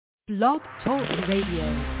Blog Talk Radio.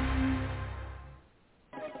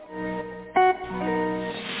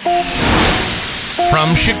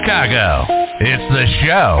 From Chicago, it's the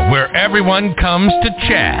show where everyone comes to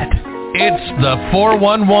chat. It's the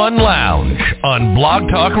 411 Lounge on Blog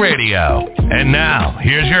Talk Radio. And now,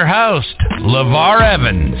 here's your host, Levar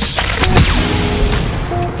Evans.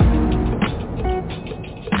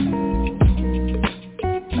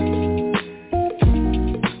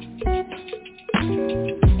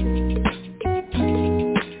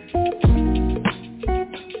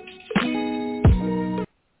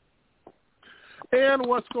 And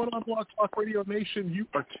what's going on, Blog Talk Radio Nation? You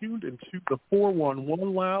are tuned into the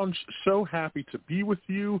 411 Lounge. So happy to be with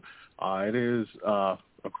you. It is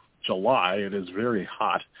July. It is very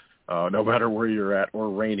hot, no matter where you're at, or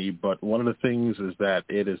rainy. But one of the things is that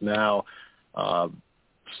it is now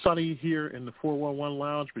sunny here in the 411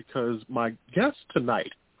 Lounge because my guest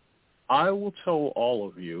tonight, I will tell all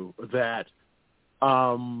of you that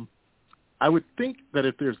I would think that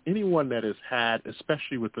if there's anyone that has had,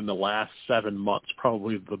 especially within the last 7 months,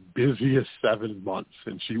 probably the busiest 7 months,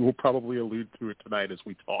 and she will probably allude to it tonight as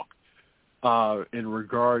we talk, in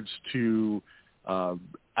regards to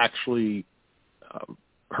actually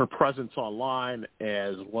her presence online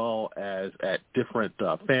as well as at different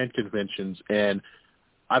fan conventions. And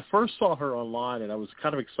I first saw her online, and I was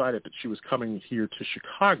kind of excited that she was coming here to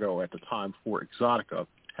Chicago at the time for Exotica.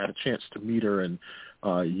 Had a chance to meet her, and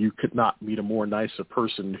you could not meet a more nicer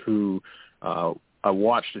person who I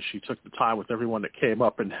watched as she took the time with everyone that came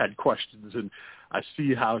up and had questions. And I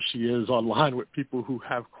see how she is online with people who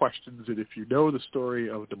have questions. And if you know the story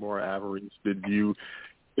of Demora Avarice, then you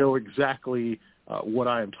know exactly what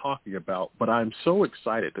I am talking about. But I'm so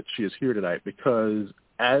excited that she is here tonight because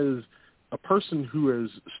as a person who has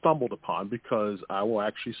stumbled upon, because I will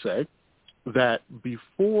actually say that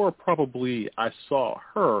before probably I saw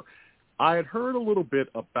her, I had heard a little bit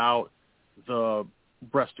about the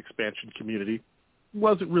breast expansion community.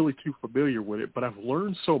 Wasn't really too familiar with it, but I've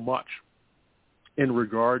learned so much in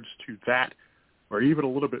regards to that, or even a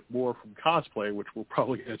little bit more from cosplay, which we'll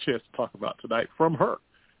probably get a chance to talk about tonight from her.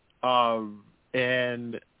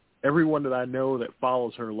 And everyone that I know that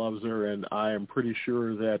follows her loves her, and I am pretty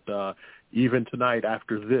sure that even tonight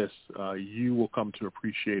after this, you will come to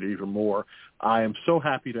appreciate it even more. I am so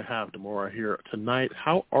happy to have Demora here tonight.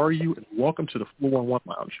 How are you? And welcome to the 411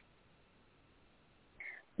 Lounge.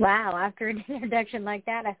 Wow, after an introduction like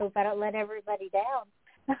that, I hope I don't let everybody down.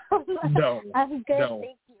 No. I'm good, no.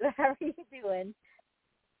 thank you. How are you doing?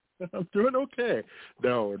 I'm doing okay.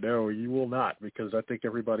 No, you will not, because I think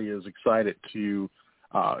everybody is excited to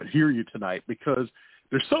hear you tonight because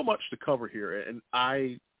there's so much to cover here. And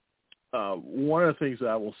one of the things that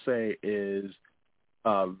I will say is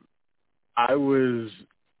I was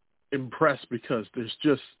impressed because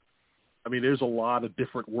there's a lot of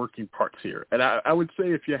different working parts here. And I would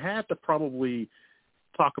say if you had to probably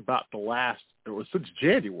talk about it was since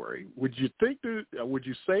January, would you say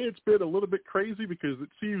it's been a little bit crazy? Because it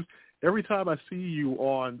seems every time I see you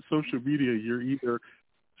on social media, you're either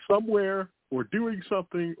somewhere or doing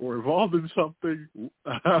something or involved in something.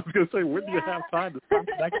 I was going to say, when do you have time to stop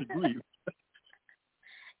and actually breathe?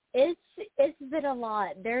 It's been a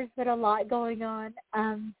lot. There's been a lot going on.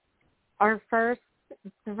 The first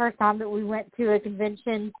time that we went to a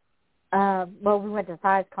convention, we went to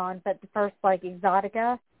SizeCon, but the first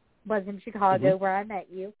Exotica was in Chicago where I met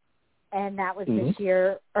you, and that was this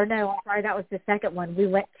year. Or no, I'm sorry, that was the second one. We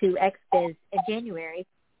went to XBiz in January.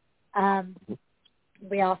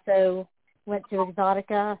 We also went to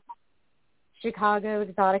Exotica Chicago,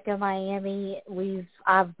 Exotica Miami.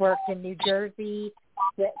 I've worked in New Jersey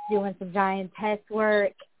doing some giant test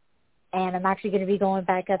work, and I'm actually going to be going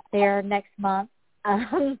back up there next month.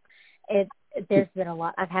 There's been a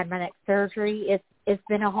lot. I've had my next surgery. It's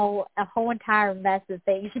been a whole entire mess of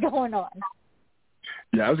things going on.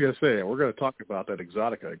 Yeah, I was going to say, we're going to talk about that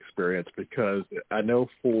Exotica experience because I know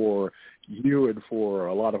for you and for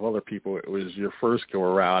a lot of other people, it was your first go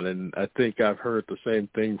around, and I think I've heard the same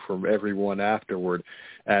thing from everyone afterward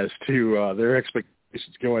as to their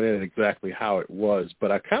expectations going in and exactly how it was.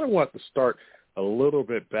 But I kind of want to start a little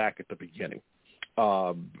bit back at the beginning,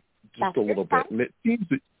 just a little bit. And it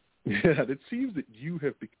seems that you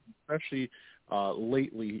have become, especially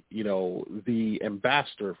lately, the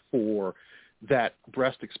ambassador for that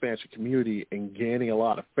breast expansion community and gaining a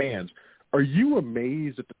lot of fans. Are you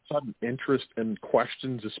amazed at the sudden interest and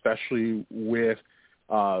questions, especially with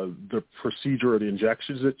the procedure or the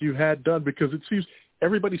injections that you had done? Because it seems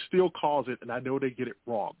everybody still calls it, and I know they get it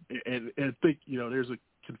wrong. And I think, there's a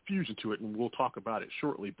confusion to it, and we'll talk about it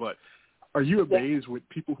shortly. But Are you amazed with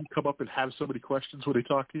people who come up and have so many questions when they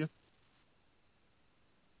talk to you?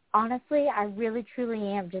 Honestly, I really, truly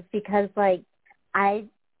am, just because, like,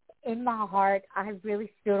 in my heart, I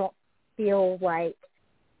really still don't feel like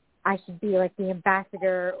I should be, like, the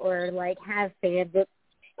ambassador or, like, have fans.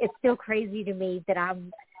 It's still crazy to me that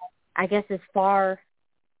I'm, I guess, as far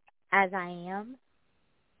as I am,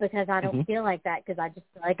 because I don't feel like that, because I just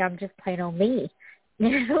feel like I'm just plain on me.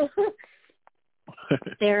 You know?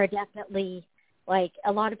 There are definitely, like,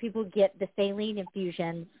 a lot of people get the saline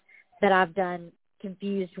infusions that I've done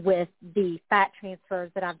confused with the fat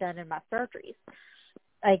transfers that I've done in my surgeries.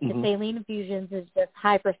 Like, the saline infusions is just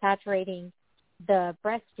hypersaturating the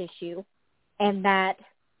breast tissue, and that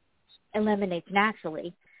eliminates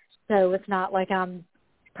naturally. So it's not like I'm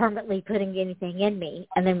permanently putting anything in me.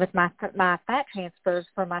 And then with my fat transfers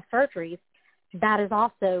from my surgeries, that is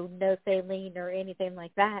also no saline or anything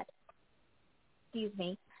like that. Excuse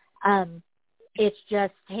me. It's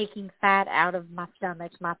just taking fat out of my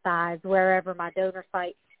stomach, my thighs, wherever my donor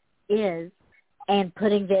site is, and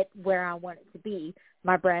putting it where I want it to be,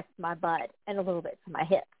 my breast, my butt, and a little bit to my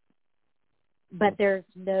hips. But there's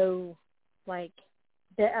no, like,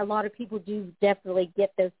 a lot of people do definitely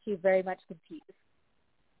get those two very much confused.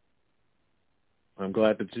 I'm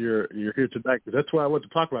glad that you're here tonight, because that's what I want to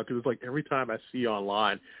talk about, because it's like every time I see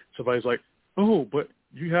online, somebody's like, oh, but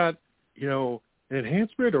you had, an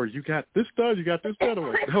enhancement, or you got this done, you got this done. I'm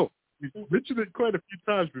like, no, you mentioned it quite a few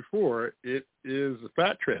times before. It is a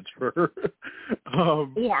fat transfer.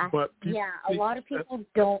 But a lot of people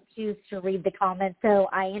don't choose to read the comments, so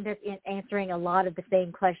I end up answering a lot of the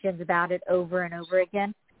same questions about it over and over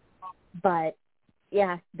again. But,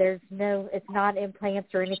 yeah, it's not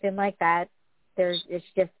implants or anything like that. It's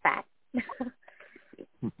just fat.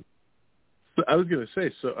 So I was going to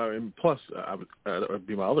say, plus, that would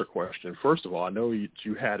be my other question. First of all, I know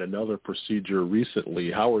you had another procedure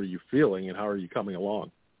recently. How are you feeling, and how are you coming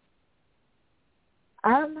along?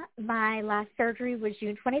 My last surgery was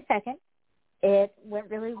June 22nd. It went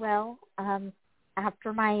really well.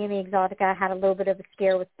 After Miami Exotica, I had a little bit of a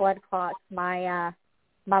scare with blood clots. My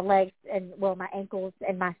legs my ankles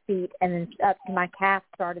and my feet, and then up to my calf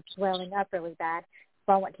started swelling up really bad.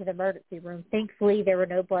 So I went to the emergency room. Thankfully, there were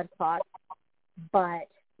no blood clots, but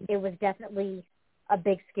it was definitely a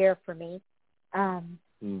big scare for me.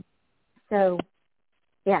 So,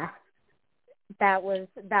 yeah, that was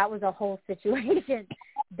a whole situation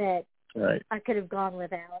that I could have gone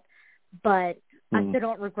without. But I still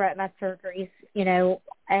don't regret my surgeries.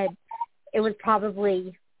 And it was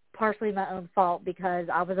probably partially my own fault, because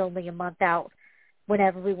I was only a month out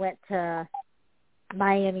whenever we went to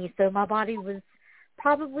Miami. So my body was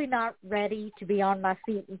probably not ready to be on my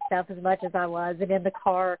feet and stuff as much as I was. And in the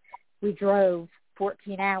car, we drove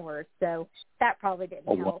 14 hours. So that probably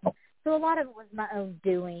didn't help. Wow. So a lot of it was my own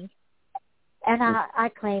doing. And I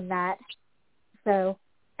claim that. So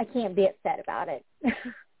I can't be upset about it.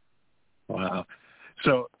 Wow.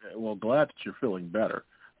 So, glad that you're feeling better.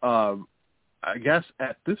 I guess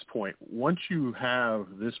at this point, once you have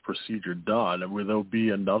this procedure done, will there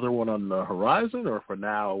be another one on the horizon, or for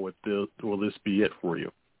now, will this be it for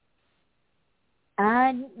you?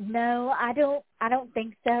 No, I don't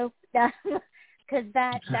think so. Because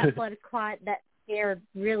that blood clot, that scare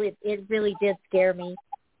really did scare me.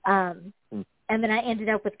 And then I ended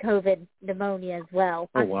up with COVID pneumonia as well.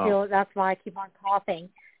 That's why I keep on coughing.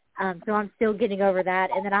 So I'm still getting over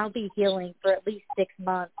that, and then I'll be healing for at least 6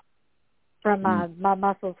 months from my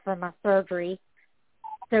muscles from my surgery.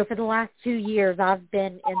 So for the last 2 years, I've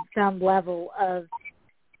been in some level of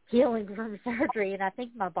healing from surgery, and I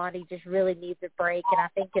think my body just really needs a break, and I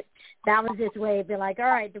think that was its way of being like, all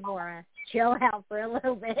right, Demora, chill out for a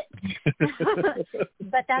little bit.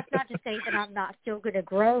 But that's not to say that I'm not still going to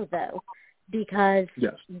grow, though, because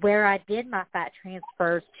where I did my fat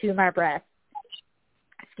transfers to my breast,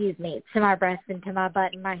 and to my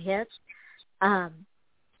butt and my hips,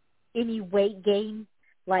 any weight gain,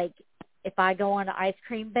 like if I go on an ice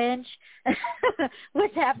cream binge,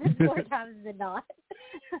 which happens more times than not,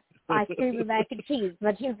 ice cream and mac and cheese,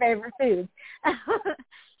 my two favorite foods.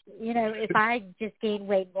 If I just gain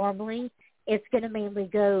weight normally, it's going to mainly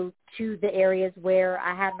go to the areas where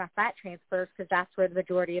I had my fat transfers, because that's where the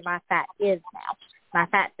majority of my fat is now, my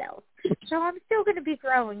fat cells. So I'm still going to be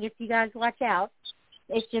growing if you guys watch out.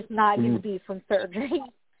 It's just not going to be from surgery.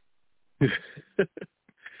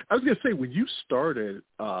 I was going to say, when you started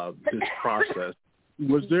this process,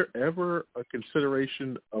 was there ever a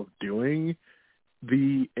consideration of doing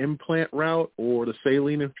the implant route or the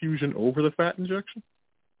saline infusion over the fat injection?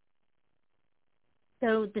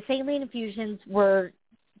 So the saline infusions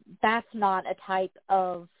that's not a type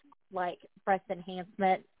of like breast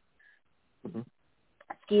enhancement. Mm-hmm.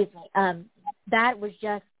 Excuse me. That was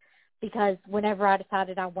just because whenever I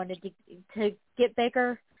decided I wanted to get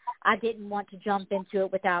bigger, I didn't want to jump into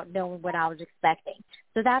it without knowing what I was expecting.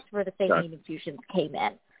 So that's where the saline infusions came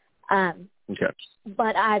in. Okay.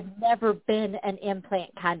 But I've never been an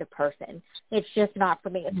implant kind of person. It's just not for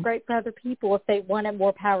me. It's great for other people. If they want it,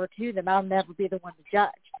 more power to them. I'll never be the one to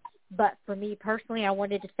judge. But for me personally, I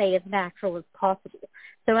wanted to stay as natural as possible.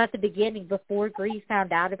 So at the beginning, before Gree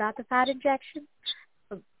found out about the fat injection,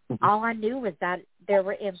 all I knew was that there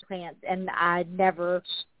were implants, and I never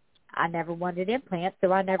wanted implants,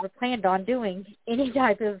 so I never planned on doing any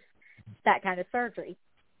type of that kind of surgery.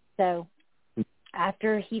 So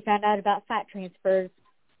after he found out about fat transfers,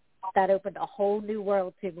 that opened a whole new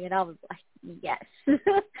world to me, and I was like, yes. And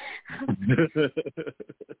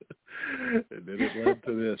then it led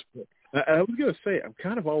to this. But I was going to say, I'm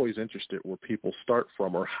kind of always interested where people start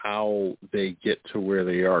from or how they get to where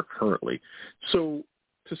they are currently. So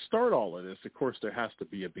to start all of this, of course, there has to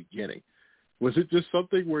be a beginning. Was it just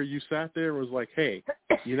something where you sat there and was like, hey,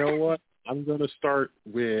 you know what? I'm going to start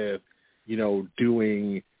with,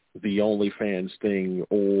 doing the OnlyFans thing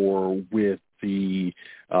or with the,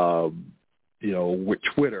 with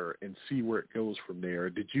Twitter and see where it goes from there.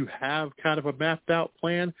 Did you have kind of a mapped out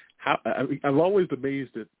plan? I'm always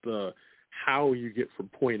amazed at how you get from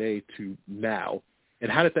point A to now.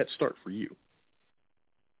 And how did that start for you?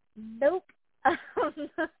 Nope.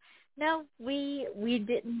 No, we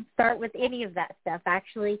didn't start with any of that stuff.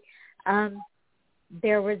 Actually,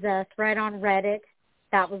 there was a thread on Reddit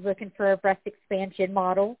that was looking for a breast expansion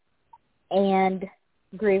model, and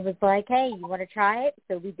Gree was like, hey, you want to try it?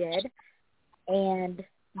 So we did, and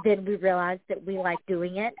then we realized that we liked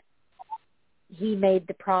doing it. He made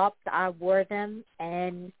the props, I wore them,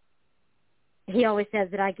 and he always says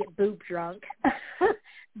that I get boob drunk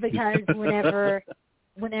because whenever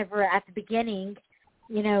at the beginning,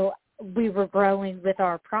 we were growing with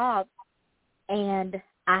our props, and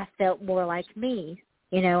I felt more like me.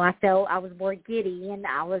 I felt I was more giddy, and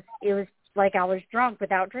it was like I was drunk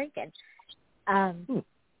without drinking. And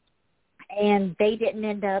they didn't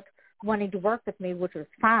end up wanting to work with me, which was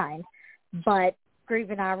fine. But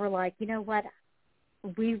Grieve and I were like, you know what?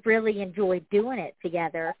 We really enjoyed doing it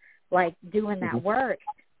together, like doing that work.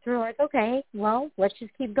 So we're like, okay, well, let's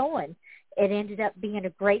just keep going. It ended up being a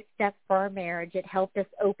great step for our marriage. It helped us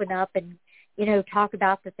open up and, talk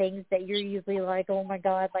about the things that you're usually like, oh, my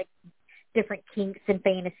God, like different kinks and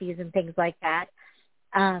fantasies and things like that.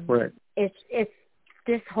 Right. It's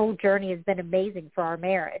this whole journey has been amazing for our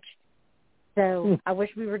marriage. So I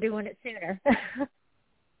wish we were doing it sooner.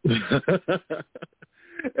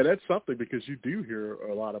 And that's something, because you do hear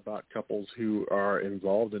a lot about couples who are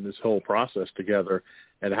involved in this whole process together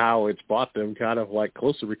and how it's brought them kind of like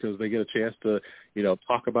closer because they get a chance to,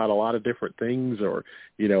 talk about a lot of different things or,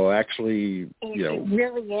 actually, It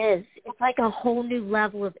really is. It's like a whole new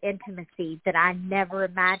level of intimacy that I never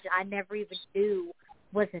imagined. I never even knew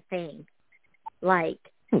was a thing.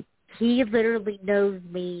 Like, he literally knows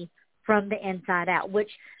me from the inside out,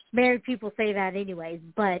 which married people say that anyways,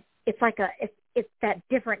 but it's like it's that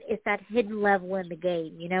different, it's that hidden level in the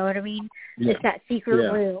game, you know what I mean? Yeah. It's that secret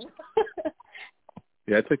room.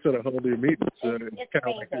 Yeah, it takes on a whole new meeting. So it's kind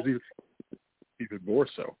of like even more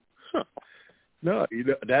so. Huh. No,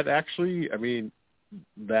 that actually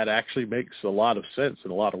makes a lot of sense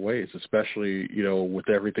in a lot of ways, especially, with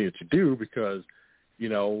everything that you do, because,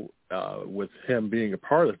 with him being a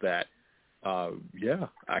part of that, I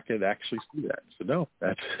could actually see that. So no,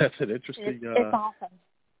 that's an interesting. It's awesome.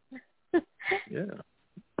 Yeah.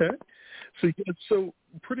 Okay. So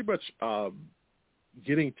pretty much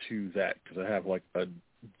getting to that, because I have like a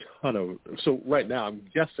ton of. So right now I'm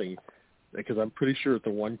guessing, because I'm pretty sure it's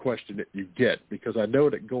the one question that you get, because I know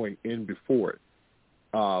that going in before it,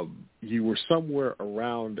 you were somewhere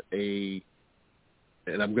around and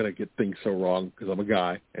I'm going to get things so wrong because I'm a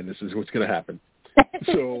guy, and this is what's going to happen.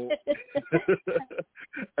 So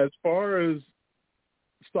as far as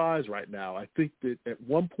size right now, I think that at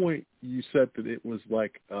one point you said that it was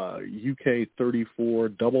like UK 34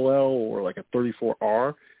 double L or like a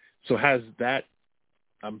 34R. So has that,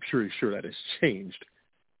 I'm sure that has changed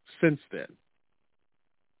since then.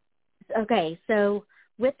 Okay, so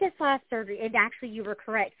with this last surgery, and actually you were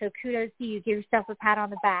correct, so kudos to you. Give yourself a pat on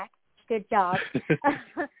the back. Good job.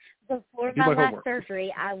 Before my last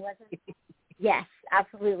surgery, I wasn't. Yes,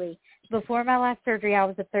 absolutely. Before my last surgery, I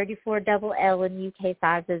was a 34 double L in UK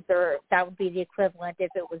sizes, or that would be the equivalent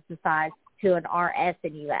if it was the size to an RS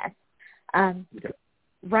in US. Okay.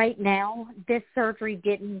 Right now, this surgery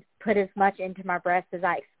didn't put as much into my breast as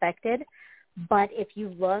I expected, But if you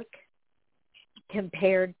look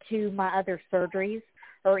compared to my other surgeries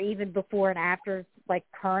or even before and after, like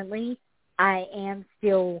currently, I am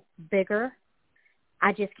still bigger.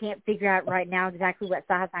 I just can't figure out right now exactly what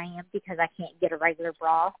size I am because I can't get a regular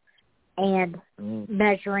bra. And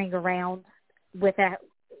measuring around with that,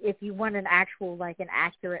 if you want an actual, like an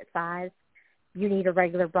accurate size, you need a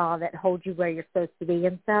regular bra that holds you where you're supposed to be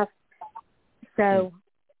and stuff. So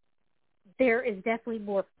there is definitely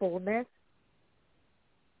more fullness.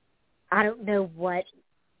 I don't know what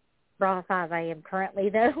bra size I am currently,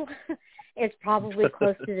 though. It's probably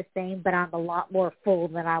close to the same, but I'm a lot more full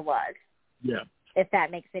than I was. Yeah. If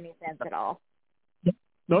that makes any sense at all.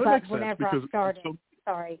 No, it but makes sense. Whenever I started,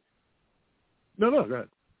 sorry. No, go ahead.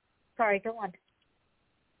 Sorry, go on.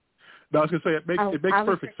 No, I was going to say it makes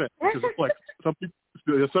perfect sense because it's like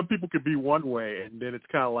some people could be one way, and then it's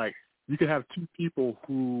kind of like you could have two people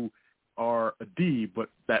who are a D, but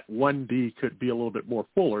that one D could be a little bit more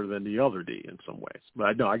fuller than the other D in some ways. But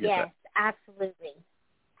I get that. Yes,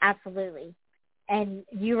 absolutely. And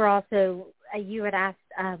you were also you had asked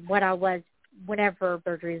what I was whenever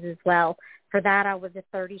surgeries as well. For that, I was a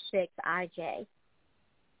 36 IJ.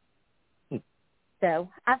 So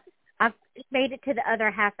I've made it to the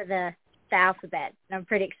other half of the alphabet, and I'm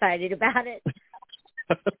pretty excited about it.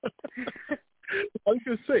 I was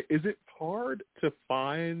going to say, is it hard to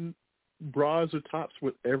find bras or tops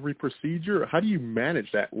with every procedure? How do you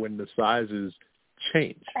manage that when the sizes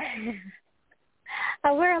change?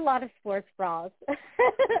 I wear a lot of sports bras.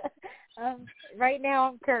 Right now,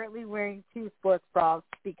 I'm currently wearing 2 sports bras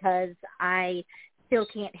because I still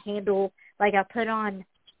can't handle, like I put on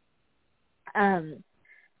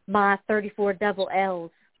my 34 double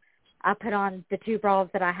L's. I put on the 2 bras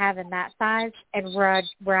that I have in that size, and where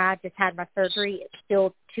I just had my surgery, it's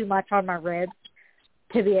still too much on my ribs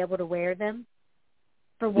to be able to wear them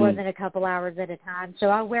for more than a couple hours at a time. So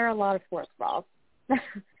I wear a lot of sports bras.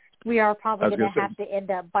 We are probably going to have to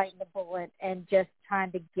end up biting the bullet and just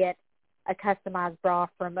trying to get a customized bra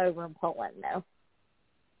from over in Poland, though.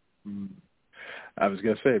 I was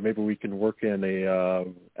going to say, maybe we can work in a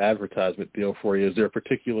advertisement deal for you. Is there a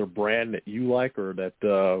particular brand that you like, or that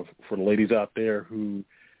for the ladies out there who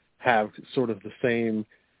have sort of the same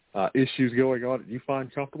issues going on that you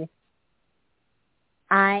find comfortable?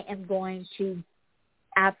 I am going to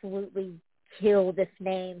absolutely kill this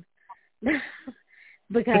name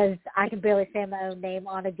because I can barely say my own name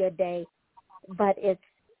on a good day, but it's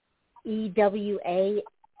EWA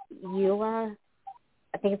Eula.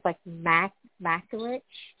 I think it's like Makulich,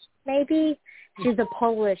 maybe. She's a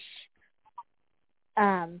Polish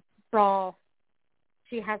bra.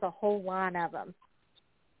 She has a whole line of them,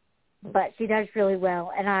 but she does really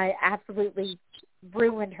well, and I absolutely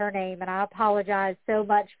ruined her name, and I apologize so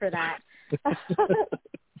much for that.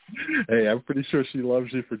 Hey, I'm pretty sure she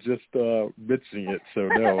loves you for just mentioning it, so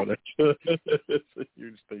no, that's a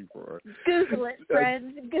huge thing for her. Google it,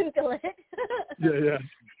 friends. Google it. Yeah.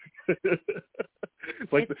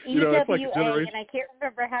 It's like it's EWA, it's like a generation. and I can't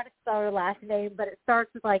remember how to spell her last name, but it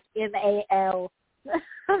starts with like MAL.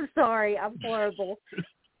 I'm sorry, I'm horrible.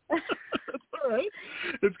 That's all right.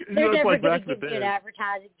 They're never like going to give me an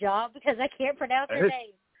advertising job because I can't pronounce her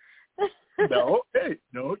name. No,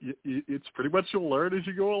 it's pretty much you'll learn as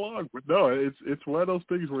you go along. But no, it's one of those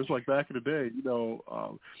things where it's like back in the day,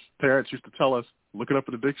 parents used to tell us, look it up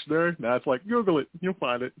in the dictionary. Now it's like, Google it, you'll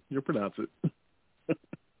find it, you'll pronounce it.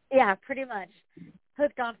 Yeah, pretty much.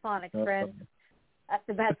 Hooked on phonics, friends. That's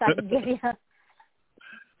the best I can give you.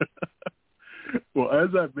 Well, as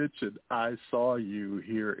I mentioned, I saw you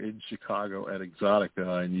here in Chicago at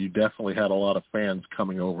Exotica, and you definitely had a lot of fans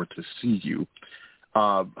coming over to see you.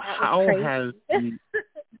 I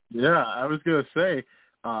was going to say,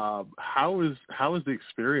 how has the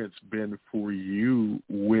experience been for you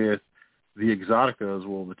with the Exoticas,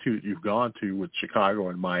 well, the 2 that you've gone to with Chicago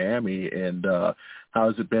and Miami, and how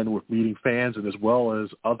has it been with meeting fans and as well as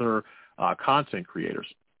other content creators?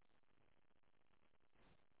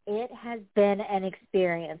 It has been an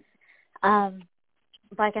experience.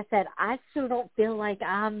 Like I said, I still don't feel like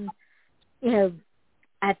I'm,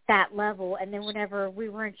 at that level. And then whenever we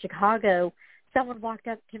were in Chicago, someone walked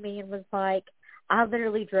up to me and was like, I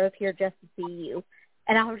literally drove here just to see you.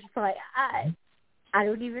 And I was just like, I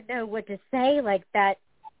don't even know what to say. Like that,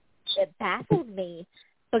 it baffled me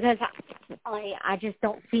because I just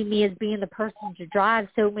don't see me as being the person to drive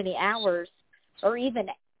so many hours or even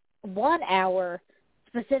 1 hour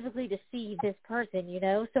specifically to see this person,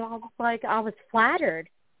 So I was flattered.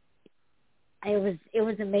 It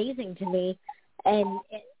was amazing to me. And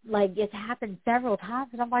like, it's happened several times,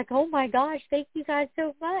 and I'm like, oh my gosh, thank you guys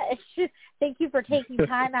so much. Thank you for taking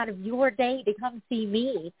time out of your day to come see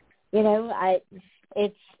me. You know, I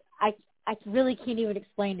really can't even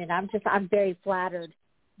explain it. I'm very flattered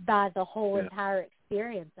by the whole entire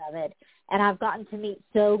experience of it, and I've gotten to meet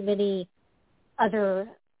so many other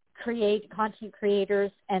content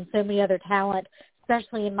creators and so many other talent,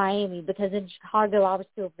 especially in Miami, because in Chicago I was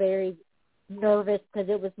still very nervous because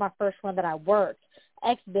it was my first one that I worked.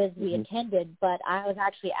 XBiz we attended, but I was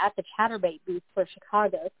actually at the Chatterbait booth for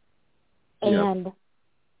Chicago. And,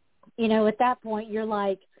 you know, at that point you're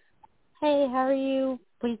like, hey, how are you?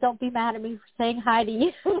 Please don't be mad at me for saying hi to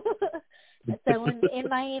you. So in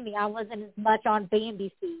Miami, I wasn't as much on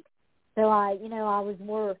Bambi feed. So I was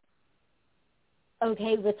more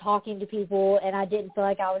okay with talking to people, and I didn't feel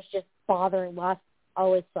like I was just bothering. Well, I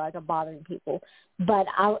always feel like I'm bothering people, but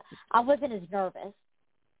I wasn't as nervous.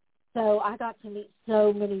 So I got to meet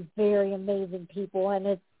so many very amazing people, and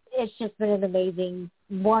it's just been an amazing,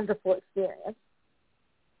 wonderful experience.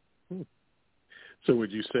 So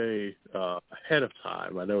would you say ahead of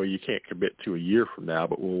time, I know you can't commit to a year from now,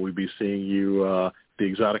 but will we be seeing you, the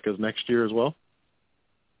Exoticas, next year as well?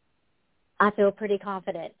 I feel pretty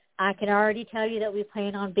confident. I can already tell you that we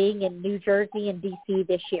plan on being in New Jersey and D.C.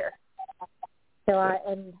 this year. So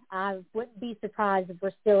I wouldn't be surprised if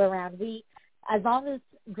we're still around. As long as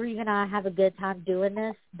Grieve and I have a good time doing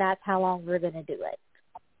this, that's how long we're going to do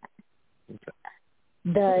it.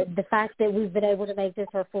 Okay. The fact that we've been able to make this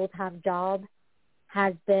our full-time job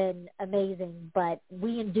has been amazing, but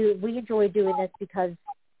we enjoy doing this because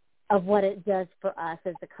of what it does for us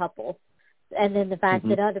as a couple. And then the fact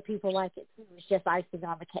that other people like it too is just icing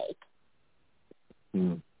on the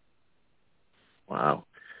cake. Wow.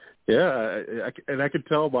 Yeah, I could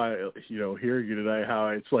tell by, hearing you today how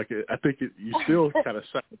it's like, I think you still kind of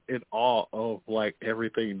sound in awe of, like,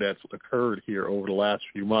 everything that's occurred here over the last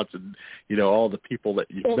few months and, all the people that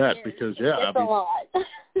you've met. Because, it's a lot.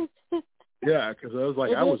 Yeah, because I was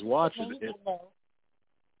like, I was watching it.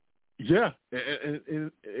 Yeah,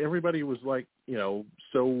 and everybody was like,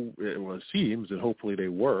 so, it seems, and hopefully they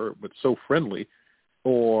were, but so friendly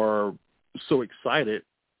or so excited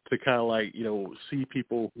to kind of like, see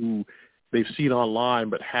people who they've seen online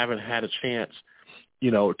but haven't had a chance,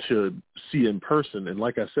 to see in person. And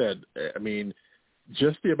like I said, I mean,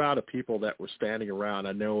 just the amount of people that were standing around.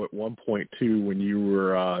 I know at one point, too, when you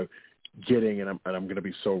were getting, and I'm going to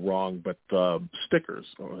be so wrong, but stickers.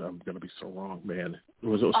 Oh, I'm going to be so wrong, man. I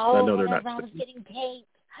know they're not. I was getting cake.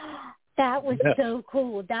 That was so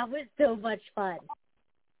cool. That was so much fun.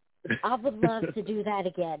 I would love to do that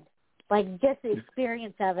again. Like, just the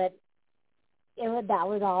experience of it, that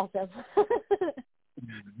was awesome.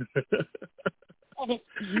 And it's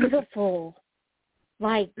beautiful.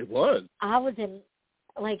 Like, it was. I was in,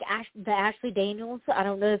 like, the Ashley Daniels. I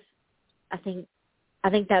don't know if, I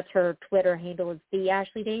think that's her Twitter handle is the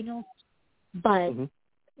Ashley Daniels. But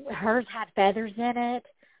hers had feathers in it.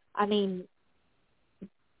 I mean,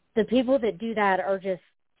 the people that do that are just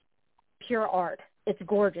pure art. It's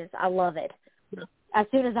gorgeous. I love it. Yeah. As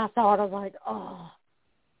soon as I saw it, I was like, oh,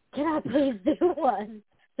 can I please do one?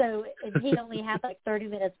 So he only had like 30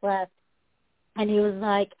 minutes left. And he was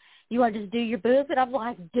like, you want to just do your booth? And I'm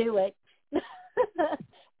like, do it.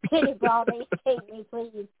 Penny brought me, take me,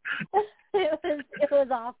 please. It was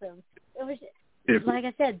awesome. It was, like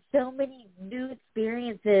I said, so many new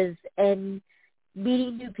experiences and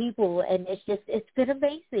meeting new people. And it's been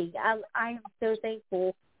amazing. I am so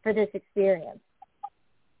thankful for this experience.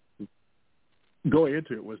 Going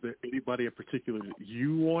into it, was there anybody in particular that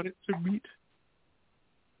you wanted to meet?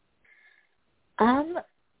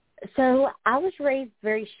 So I was raised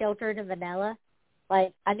very sheltered and vanilla.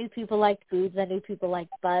 Like, I knew people liked boobs. I knew people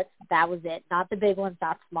liked butts. That was it. Not the big ones,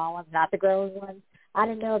 not the small ones, not the growing ones. I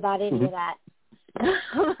didn't know about any of that.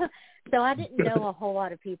 So I didn't know a whole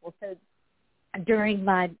lot of people. So during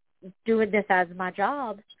my doing this as my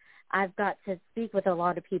job, I've got to speak with a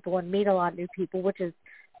lot of people and meet a lot of new people, which is,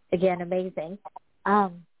 again, amazing.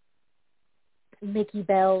 Mickey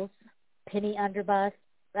Bells, Penny Underbus.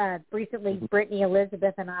 Recently, Brittany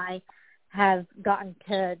Elizabeth and I have gotten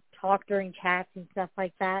to talk during chats and stuff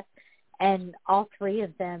like that. And all three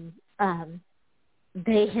of them,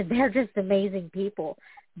 they're just amazing people.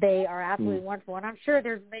 They are absolutely wonderful. And I'm sure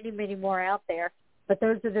there's many, many more out there. But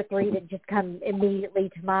those are the three that just come immediately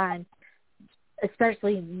to mind,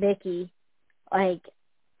 especially Mickey. Like,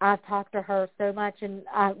 I've talked to her so much, and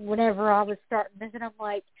whenever I was starting this, and I'm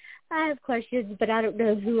like, I have questions, but I don't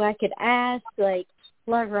know who I could ask. Like,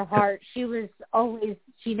 bless her heart, she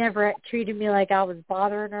never treated me like I was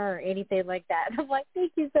bothering her or anything like that. I'm like,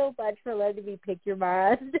 thank you so much for letting me pick your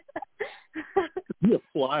mind. You're a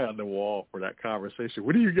fly on the wall for that conversation.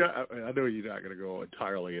 What do you got? I know you're not going to go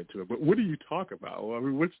entirely into it, but what do you talk about? Well, I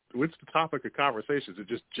mean, what's the topic of conversation? Is it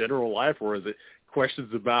just general life, or is it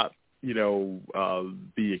questions about,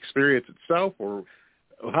 the experience itself, or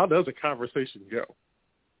how does a conversation go?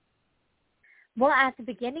 Well, at the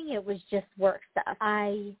beginning, it was just work stuff.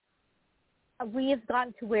 We have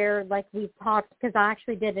gotten to where, like, we've talked, because I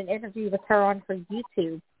actually did an interview with her on her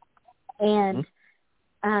YouTube, and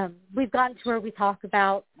we've gotten to where we talk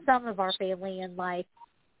about some of our family and, like,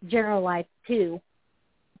 general life, too.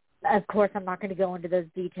 Of course, I'm not going to go into those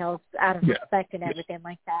details out of respect and everything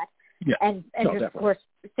like that. Yeah. And no, just, definitely. of course,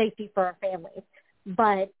 safety for our families.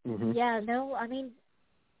 But,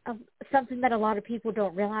 something that a lot of people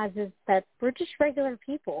don't realize is that we're just regular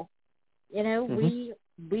people.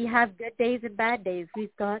 We have good days and bad days.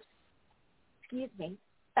 We've got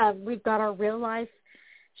our real life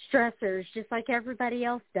stressors just like everybody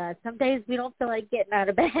else does. Some days we don't feel like getting out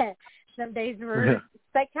of bed. Some days we're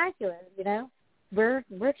spectacular, We're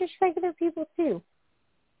just regular people too.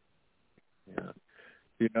 Yeah.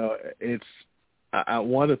 It's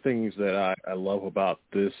one of the things that I love about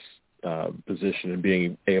this position and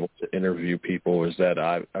being able to interview people is that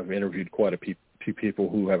I've interviewed quite a few people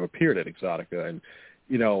who have appeared at Exotica, and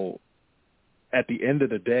at the end of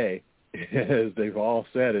the day, as they've all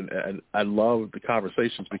said, and I love the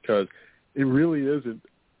conversations because it really isn't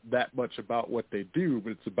that much about what they do,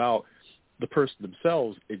 but it's about the person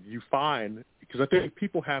themselves. And you find, because I think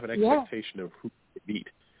people have an expectation of who they meet,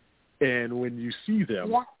 and when you see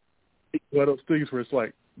them, it's one of those things where it's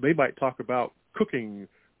like they might talk about cooking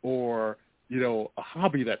or, a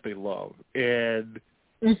hobby that they love. And,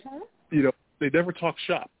 they never talk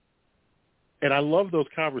shop. And I love those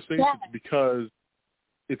conversations because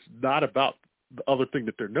it's not about the other thing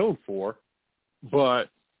that they're known for, but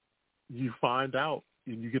you find out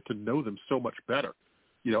and you get to know them so much better,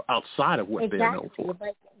 outside of what they're known for.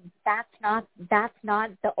 But that's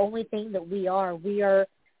not the only thing that we are. We are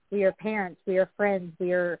parents, we are friends,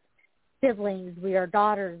 we are siblings, we are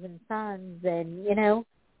daughters and sons, and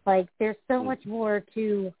there's so much more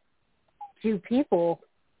to people,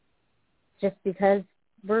 just because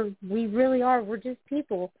we really are. We're just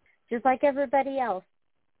people, just like everybody else.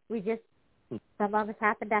 Some of us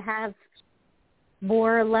happen to have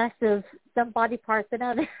more or less of some body parts than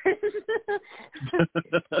others.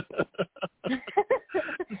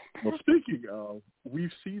 Well, speaking of,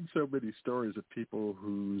 we've seen so many stories of people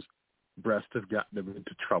whose breasts have gotten them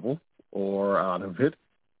into trouble or out of it.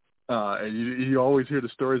 And you always hear the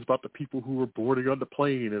stories about the people who are boarding on the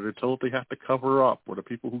plane and are told they have to cover up, or the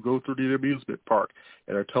people who go through the amusement park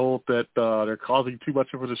and are told that they're causing too much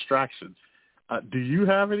of a distraction. Do you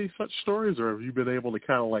have any such stories, or have you been able to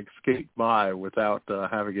kind of skate by without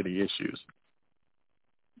having any issues?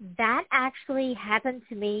 That actually happened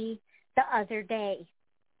to me the other day.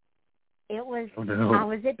 It was, I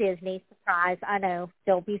was at Disney. Surprise, I know.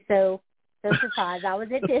 Don't be so surprised. I was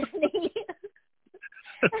at Disney.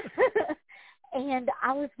 And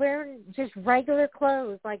I was wearing just regular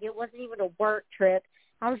clothes. It wasn't even a work trip.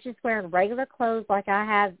 I was just wearing regular clothes like I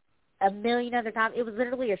have a million other times. It was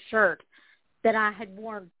literally a shirt that I had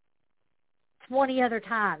worn 20 other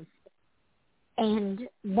times. And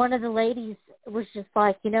one of the ladies was just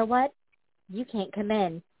like, you know what? You can't come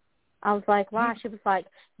in. I was like, why? She was like,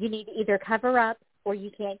 you need to either cover up or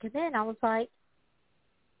you can't come in. I was like,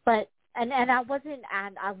 but, and I wasn't,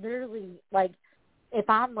 I literally, if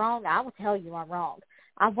I'm wrong, I will tell you I'm wrong.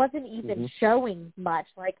 I wasn't even showing much.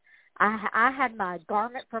 I had my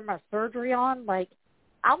garment from my surgery on.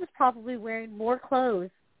 I was probably wearing more clothes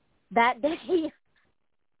that day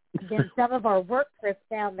than some of our work trips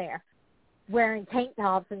down there, wearing tank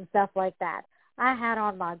tops and stuff like that. I had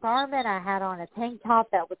on my garment. I had on a tank top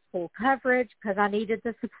that was full coverage because I needed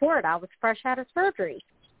the support. I was fresh out of surgery.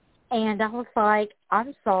 And I was like,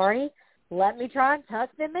 I'm sorry. Let me try and tuck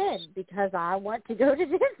them in because I want to go to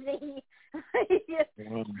Disney.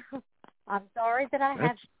 I'm sorry that I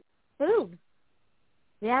have boobs.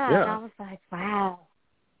 Yeah, and I was like, wow.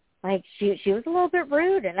 She was a little bit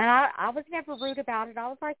rude, and I was never rude about it. I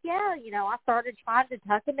was like, yeah, I started trying to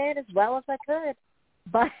tuck them in as well as I could.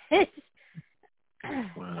 But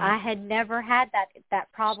I had never had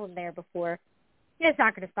that problem there before. It's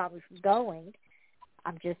not going to stop me from going.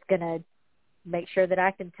 I'm just going to make sure that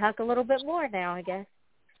I can tuck a little bit more now, I guess.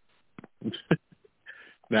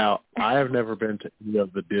 Now, I have never been to any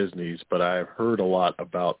of the Disneys, but I've heard a lot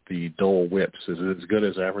about the Dole Whips. Is it as good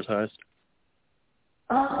as advertised?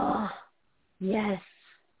 Oh, yes.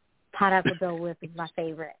 pineapple Dole Whip is my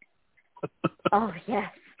favorite. Oh,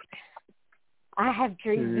 yes. I have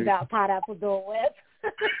dreams about pineapple Dole Whip.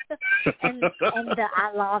 and the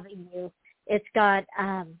I Love You. It's got,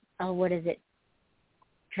 what is it?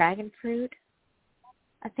 Dragon fruit,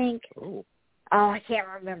 I think. Oh, I can't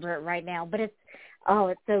remember it right now, but it's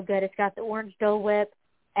so good. It's got the orange Dole Whip,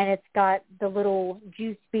 and it's got the little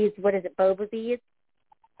juice beads. What is it? Boba beads,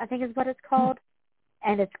 I think is what it's called.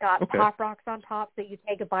 And it's got Pop Rocks on top, so you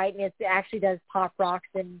take a bite, and it actually does Pop Rocks,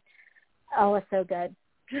 and it's so good.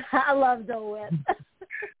 I love Dole Whip.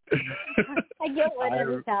 I get one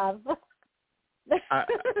every time.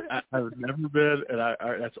 I've never been, and I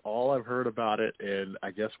that's all I've heard about it. And I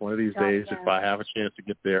guess one of these days, if I have a chance to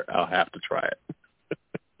get there, I'll have to try it.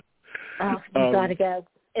 You gotta go.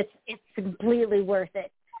 It's completely worth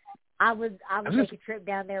it. I would make a trip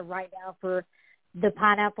down there right now for the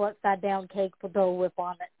pineapple upside down cake with Dole Whip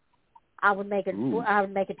on it. I would make a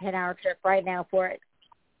 10-hour trip right now for it.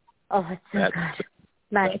 Oh, it's so good.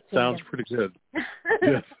 That sounds pretty good.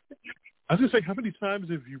 Yes. I was going to say, how many times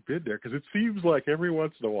have you been there? Because it seems like every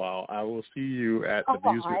once in a while I will see you at the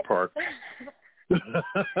amusement park.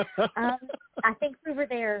 I think we were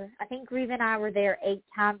there. I think Grieve and I were there 8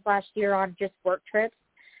 times last year on just work trips.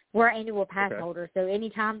 We're annual pass holders, so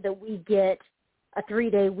anytime that we get a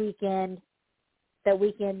 3-day weekend that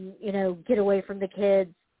we can, get away from the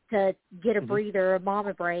kids to get a breather, a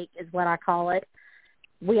mama break is what I call it,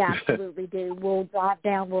 we absolutely do. We'll drive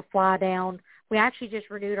down, we'll fly down. We actually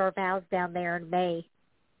just renewed our vows down there in May.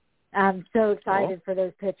 I'm so excited for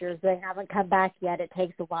those pictures. They haven't come back yet. It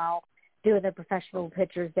takes a while doing the professional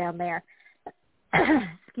pictures down there.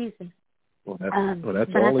 Excuse me. But I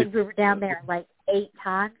think we were down there like 8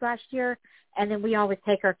 times last year, and then we always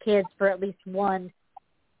take our kids for at least one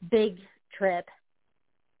big trip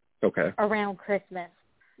around Christmas.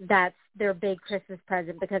 That's their big Christmas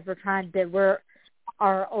present because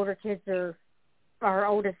our oldest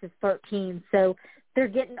is 13, so they're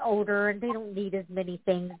getting older and they don't need as many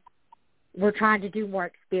things. We're trying to do more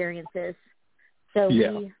experiences. So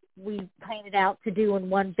we planned it out to doing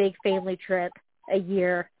one big family trip a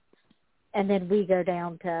year, and then we go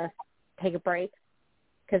down to take a break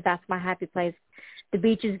because that's my happy place. The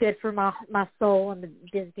beach is good for my soul, and the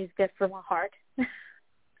Disney's good for my heart.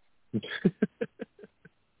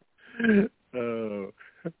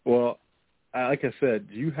 Well, like I said,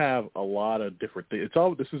 you have a lot of different things.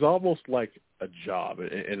 This is almost like a job,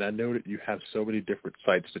 and I know that you have so many different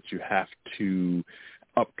sites that you have to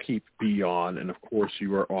upkeep, be on, and of course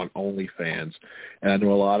you are on OnlyFans, and I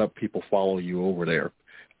know a lot of people follow you over there.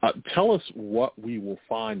 Tell us what we will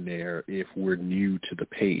find there if we're new to the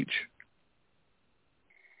page.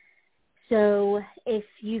 So if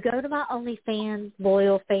you go to my OnlyFans,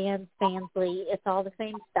 Loyal Fans, Fansly, it's all the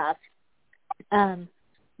same stuff.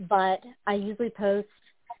 But I usually post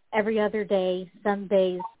every other day. Some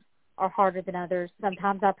days are harder than others.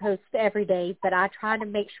 Sometimes I post every day, but I try to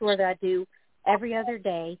make sure that I do every other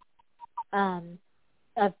day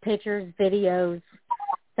of pictures, videos.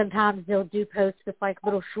 Sometimes they'll do posts with like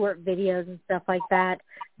little short videos and stuff like that.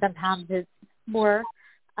 Sometimes it's more.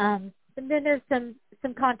 And then there's some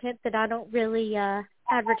content that I don't really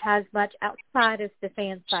advertise much outside of the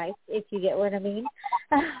fan sites, if you get what I mean.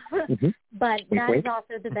 But that is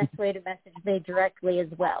also the best way to message me directly as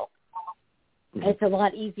well. It's a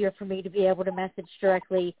lot easier for me to be able to message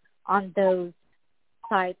directly on those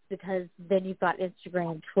sites because then you've got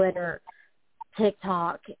Instagram, Twitter,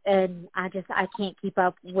 TikTok, and I can't keep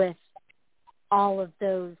up with all of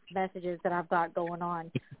those messages that I've got going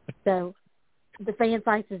on. So the fan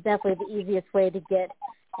sites is definitely the easiest way to get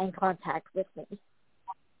in contact with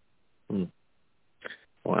me.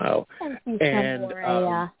 Wow. And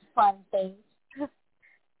more fun things.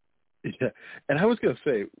 Yeah, and I was going to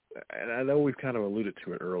say, and I know we've kind of alluded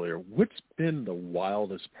to it earlier, what's been the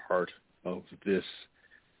wildest part of this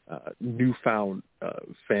newfound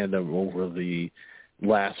fandom over the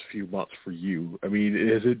last few months for you? I mean,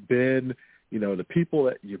 has it been, the people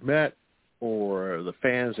that you've met or the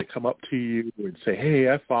fans that come up to you and say,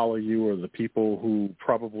 hey, I follow you, or the people who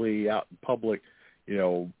probably out in public,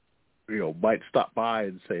 might stop by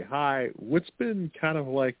and say hi? What's been kind of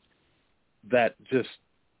like that just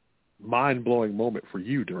mind-blowing moment for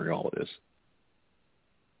you during all of this?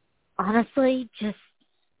 Honestly, just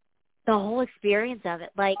the whole experience of it.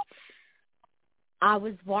 Like, I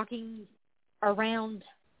was walking around,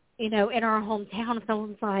 in our hometown, and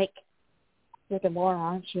someone's like, "You're Demora,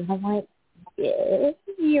 aren't you?" And I'm like, "Yes."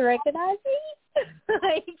 You recognize me?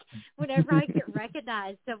 Like, whenever I get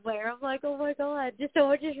recognized somewhere, I'm like, oh my God,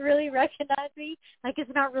 someone just really recognized me. Like, it's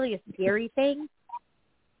not really a scary thing.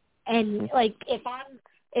 And like, if I'm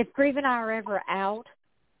if Grieve and I are ever out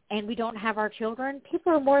and we don't have our children,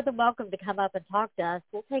 people are more than welcome to come up and talk to us.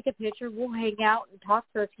 We'll take a picture. We'll hang out and talk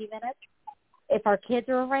for a few minutes. If our kids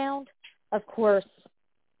are around, of course,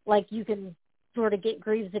 like you can sort of get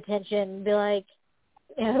Grieve's attention and be like,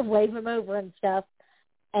 wave him over and stuff.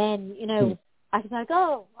 And, I can be like,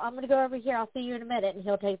 oh, I'm going to go over here. I'll see you in a minute. And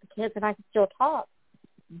he'll take the kids and I can still talk.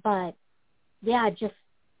 But, yeah, just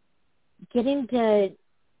getting to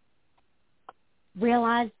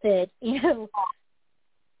realize that,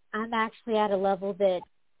 I'm actually at a level that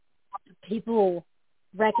people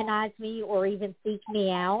recognize me or even seek me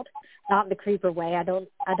out. Not in the creeper way. I don't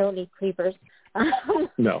need creepers.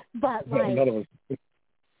 No. But like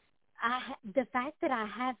the fact that I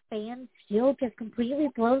have fans still just completely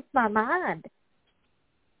blows my mind.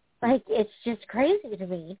 Like, it's just crazy to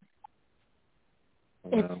me.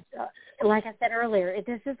 It's like I said earlier,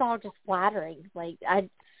 this is all just flattering. Like, I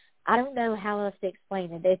don't know how else to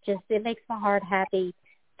explain it. It makes my heart happy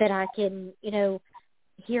that I can,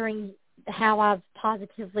 hearing how I've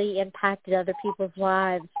positively impacted other people's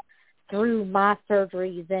lives through my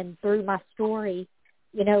surgeries and through my story,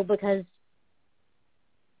 because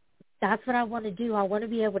that's what I want to do. I want to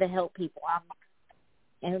be able to help people.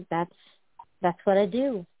 And that's what I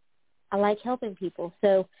do. I like helping people.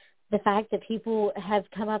 So the fact that people have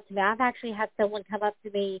come up to me, I've actually had someone come up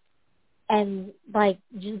to me and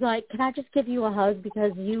just can I just give you a hug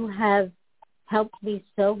because you have helped me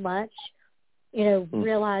so much,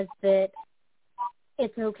 realize that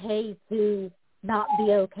it's okay to not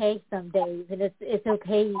be okay some days. And it's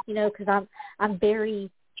okay, because I'm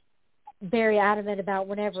very, very adamant about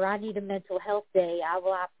whenever I need a mental health day, I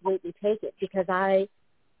will absolutely take it because my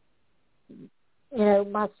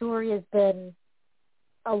story has been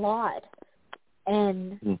a lot.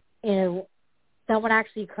 And, someone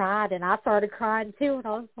actually cried and I started crying too. And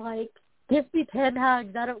I was like, give me 10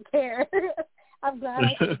 hugs. I don't care. I'm glad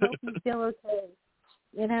I can help you feel okay.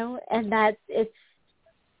 And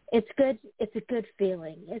it's good. It's a good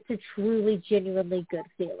feeling. It's a truly, genuinely good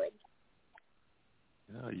feeling.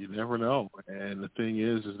 Yeah, you never know. And the thing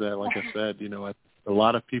is that, like I said, a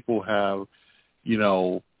lot of people have,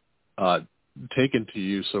 taken to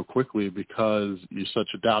you so quickly because you're such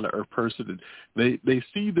a down-to-earth person. And they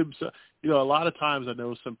see themselves, a lot of times I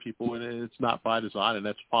know some people, and it's not by design, and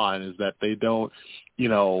that's fine, is that they don't,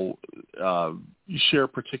 share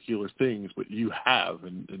particular things, but you have.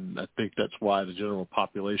 And I think that's why the general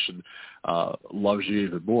population loves you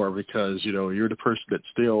even more because, you're the person that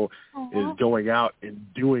still is going out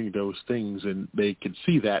and doing those things, and they can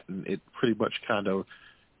see that, and it pretty much kind of,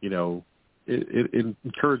 it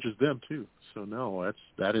encourages them too. So no,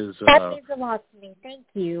 that means a lot to me. Thank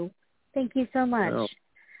you so much.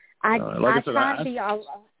 Like I said,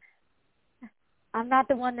 I'm not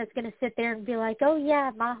the one that's going to sit there and be like, oh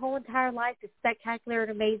yeah, my whole entire life is spectacular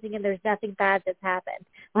and amazing, and there's nothing bad that's happened.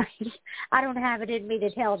 I don't have it in me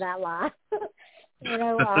to tell that lie.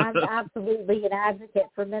 I'm absolutely an advocate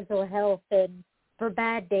for mental health and for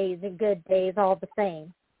bad days and good days, all the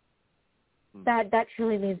same. That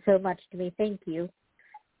truly means so much to me. Thank you.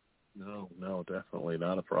 No, definitely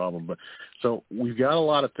not a problem. But so we've got a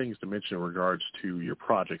lot of things to mention in regards to your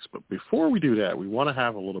projects. But before we do that, we want to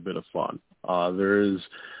have a little bit of fun. There is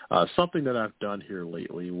something that I've done here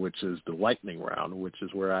lately, which is the lightning round, which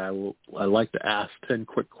is where I like to ask 10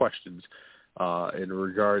 quick questions in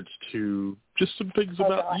regards to just some things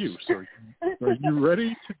about you. So are you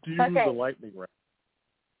ready to do the lightning round?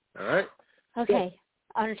 All right. Okay.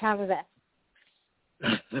 I'm going to try my best.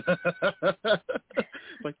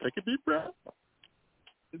 Take a deep breath.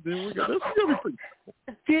 And then we got to pretty cool.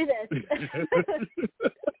 Let's do this.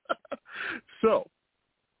 So,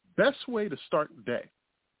 best way to start the day?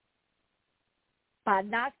 By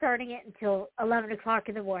not starting it until 11 o'clock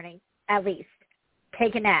in the morning, at least.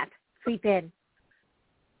 Take a nap. Sleep in.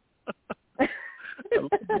 I love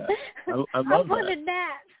that. I love want a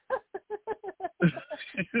nap.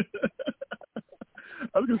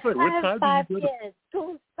 I was going to say, what time I have 5 do you kids.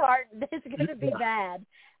 School's starting. It's going to be bad.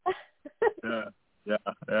 Yeah.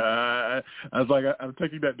 I was like, I'm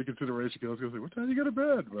taking that into consideration because I was going to say, what time do you go to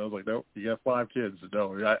bed? But I was like, no, you got 5 kids.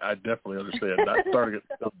 No, I definitely understand not starting it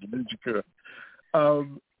until you could.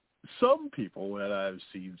 Some people that I've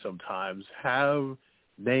seen sometimes have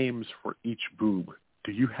names for each boob.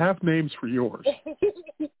 Do you have names for yours?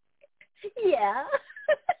 Yeah.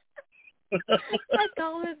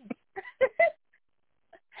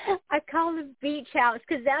 I call them beach house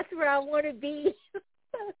because that's where I want to be.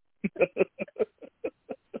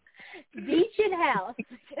 Beach and house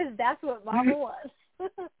because that's what Mama was.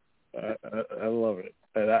 I love it.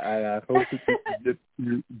 And I hope that you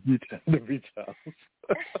can get to the beach house.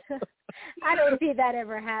 that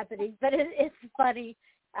ever happening, but it's funny.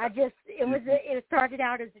 It started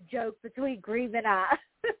out as a joke between Green and I.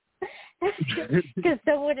 Because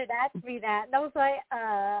someone had asked me that, and I was like,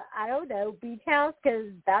 I don't know, beach house,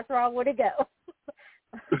 because that's where I want to go.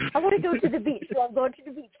 I want to go to the beach, so I'm going to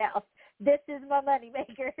the beach house. This is my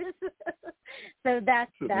moneymaker. So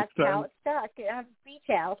that's how it stuck. I'm beach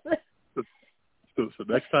house. So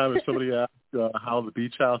next time if somebody asks how the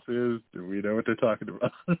beach house is, do we know what they're talking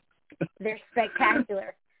about? They're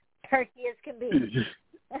spectacular. Turkey as can be.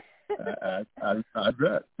 I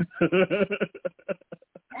bet.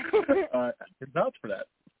 I can vouch for that.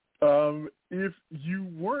 If you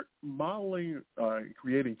weren't modeling,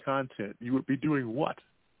 creating content, you would be doing what?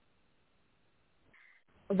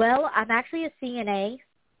 Well, I'm actually a CNA.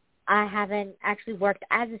 I haven't actually worked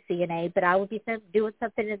as a CNA, but I would be doing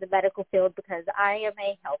something in the medical field because I am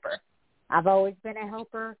a helper. I've always been a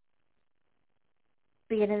helper.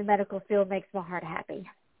 Being in the medical field makes my heart happy.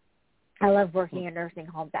 I love working in nursing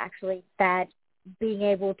homes, actually. That being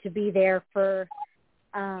able to be there for,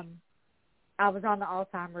 I was on the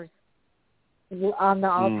Alzheimer's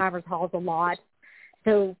halls a lot.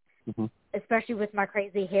 So especially with my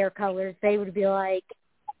crazy hair colors, they would be like,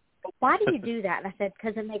 why do you do that? And I said,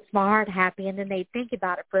 because it makes my heart happy. And then they'd think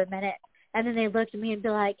about it for a minute. And then they looked at me and be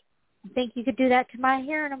like, you think you could do that to my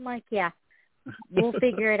hair? And I'm like, yeah, we'll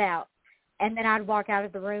figure it out. And then I'd walk out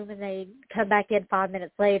of the room and they'd come back in 5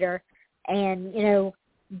 minutes later. And, you know,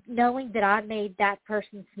 knowing that I made that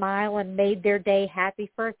person smile and made their day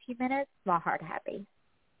happy for a few minutes, my heart happy.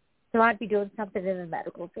 So I'd be doing something in the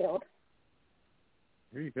medical field.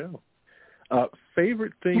 There you go.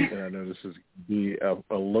 Favorite thing, and I know this is be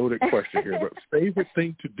a loaded question here, but favorite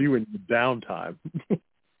thing to do in your downtime?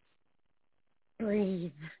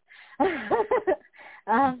 Breathe.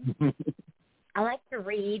 I like to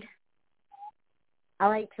read.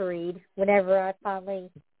 Whenever I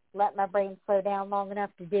finally let my brain slow down long enough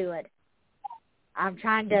to do it. I'm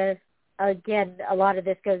trying to, again, a lot of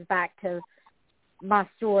this goes back to my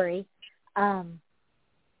story.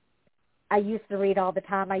 I used to read all the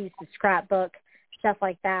time. I used to scrapbook, stuff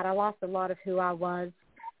like that. I lost a lot of who I was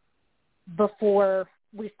before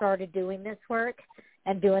we started doing this work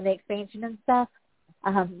and doing the expansion and stuff.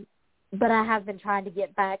 But I have been trying to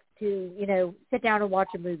get back to, you know, sit down and watch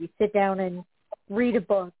a movie, sit down and read a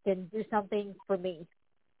book and do something for me.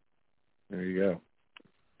 There you go.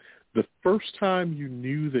 The first time you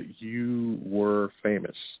knew that you were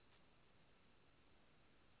famous?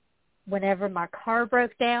 Whenever my car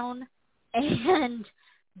broke down and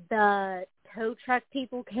the tow truck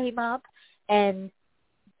people came up and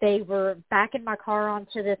they were backing my car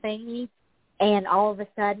onto the thingy, and all of a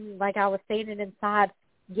sudden, like I was standing inside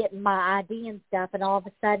getting my ID and stuff, and all of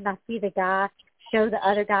a sudden I see the guy show the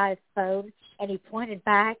other guy's phone, and he pointed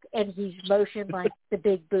back and he motioned like the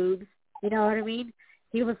big boobs. You know what I mean?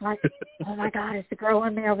 He was like, oh, my God, it's the girl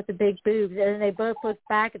in there with the big boobs. And then they both looked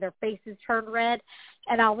back, and their faces turned red.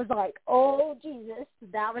 And I was like, oh, Jesus.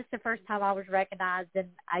 That was the first time I was recognized, and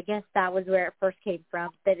I guess that was where it first came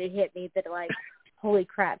from, that it hit me that, like, holy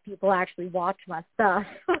crap, people actually watch my stuff.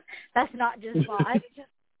 That's not just live.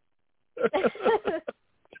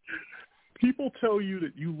 People tell you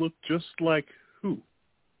that you look just like who?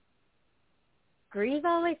 Grieve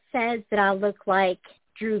always says that I look like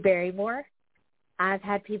Drew Barrymore. I've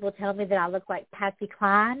had people tell me that I look like Patsy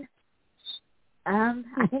Cline.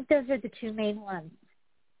 I think those are the two main ones.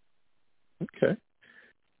 Okay.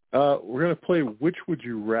 We're going to play Which Would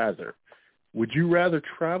You Rather. Would you rather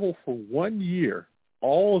travel for 1 year,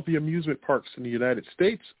 all of the amusement parks in the United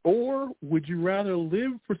States, or would you rather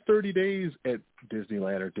live for 30 days at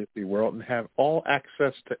Disneyland or Disney World and have all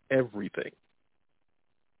access to everything?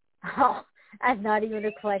 Oh, that's not even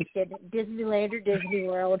a question. Disneyland or Disney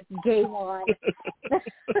World, game on.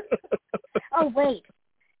 Oh, wait.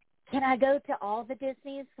 Can I go to all the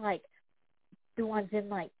Disneys, like the ones in,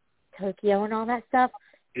 like, Tokyo and all that stuff?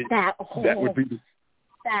 That would be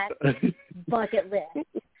that bucket list.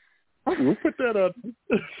 We'll put that up.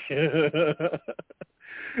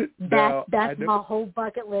 That's my whole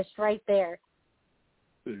bucket list right there.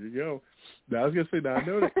 There you go. Now, I was going to say, now I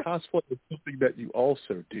know that cosplay is something that you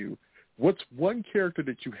also do. What's one character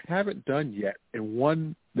that you haven't done yet and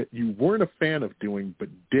one that you weren't a fan of doing but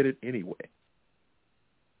did it anyway?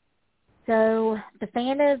 So the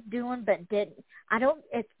fan of doing but didn't. I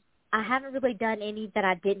haven't really done any that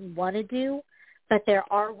I didn't want to do, but there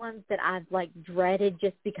are ones that I've, like, dreaded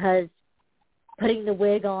just because putting the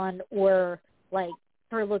wig on, or, like,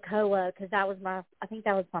 for Lakoa, because I think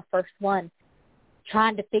that was my first one,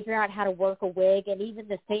 trying to figure out how to work a wig, and even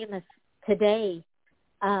the same as today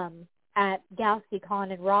at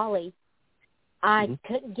GalaxyCon in Raleigh, I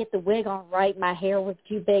couldn't get the wig on right. My hair was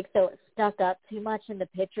too big, so it stuck up too much in the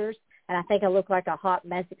pictures, and I think I looked like a hot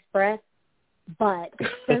mess express. But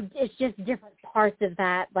so it's just different parts of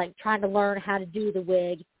that, like trying to learn how to do the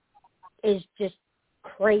wig is just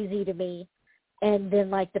crazy to me. And then,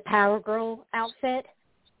 like, the Power Girl outfit,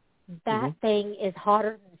 that thing is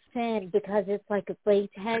hotter than sin because it's like a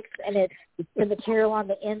latex, and it's the material on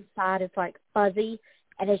the inside is like fuzzy,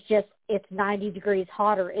 and it's 90 degrees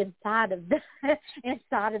hotter inside of the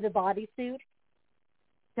bodysuit.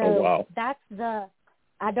 So that's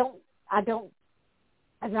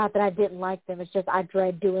it's not that I didn't like them. It's just I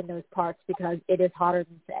dread doing those parts because it is hotter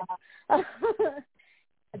than sin.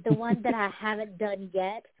 The one that I haven't done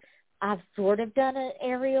yet, I've sort of done an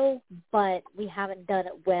Ariel, but we haven't done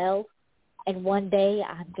it well. And one day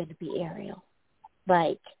I'm going to be Ariel.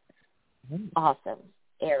 Like, awesome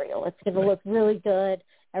Ariel. It's going to look really good,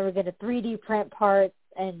 and we're going to 3D print parts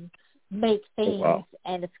and make things,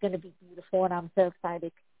 and it's going to be beautiful, and I'm so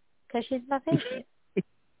excited because she's my favorite.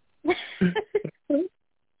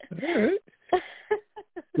 All right.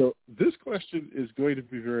 So this question is going to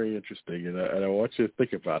be very interesting, and I want you to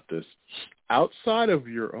think about this. Outside of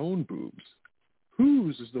your own boobs,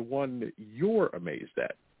 whose is the one that you're amazed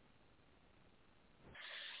at?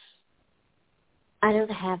 I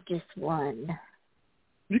don't have just one.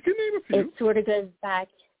 You can name a few. It sort of goes back.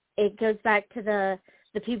 It goes back to the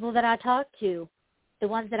people that I talk to, the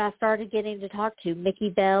ones that I started getting to talk to: Mickey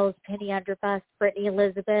Bells, Penny Underbus, Brittany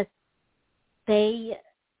Elizabeth.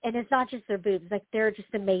 And it's not just their boobs. Like, they're just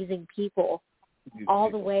amazing people all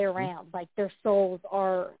the way around. Like, their souls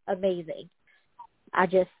are amazing. I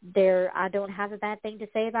don't have a bad thing to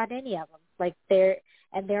say about any of them. Like, they're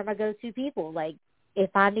my go-to people. Like, if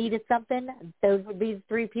I needed something, those would be the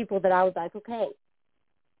three people that I was like, okay,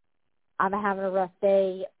 I'm having a rough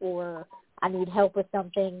day, or I need help with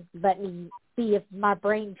something. Let me see if my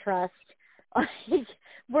brain trusts.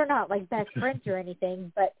 We're not like best friends or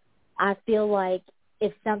anything, but I feel like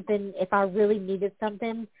if I really needed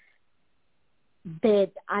something, that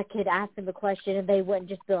I could ask them a question and they wouldn't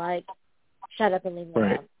just be like, shut up and leave me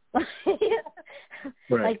alone.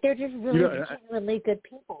 Right. Like, they're just really genuinely good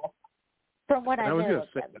people from what I know of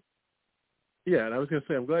them. Yeah, and I was going to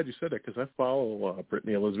say, I'm glad you said that because I follow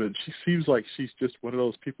Brittany Elizabeth. She seems like she's just one of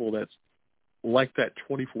those people that's like that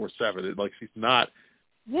 24/7. Like, she's not.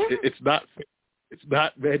 Yeah. It's not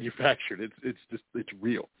manufactured. It's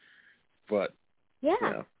real. But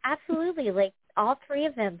yeah, absolutely. Like, all three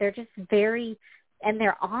of them, they're just and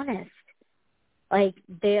they're honest. Like,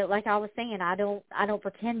 like I was saying, I don't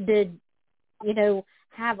pretend to,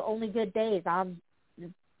 have only good days. I'm,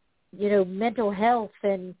 mental health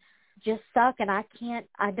and just suck, and I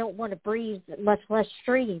don't want to breathe, much less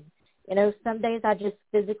stream. Some days I just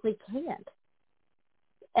physically can't.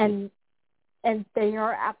 And they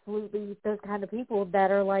are absolutely those kind of people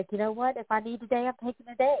that are like, you know what, if I need a day, I'm taking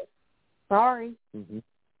a day. Sorry.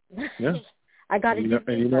 Yeah. I got to do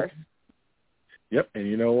me first. Yep, and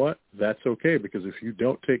you know what? That's okay, because if you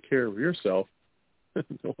don't take care of yourself,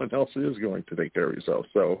 no one else is going to take care of yourself.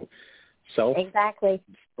 So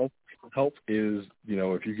self-help is,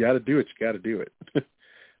 if you got to do it, you got to do it.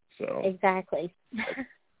 So exactly.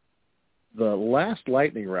 The last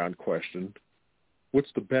lightning round question,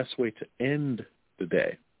 what's the best way to end the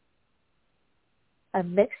day? A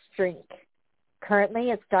mixed drink. Currently,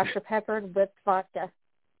 it's Dr. Pepper and whipped vodka.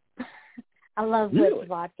 I love whipped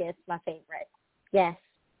vodka. It's my favorite. Yes.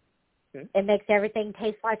 Okay. It makes everything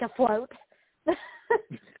taste like a float.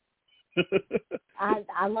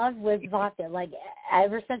 I love whipped vodka. Like,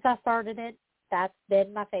 ever since I started it, that's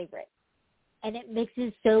been my favorite. And it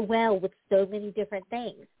mixes so well with so many different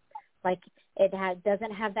things. Like, it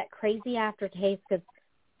doesn't have that crazy aftertaste, because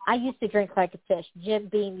I used to drink like a fish. Jim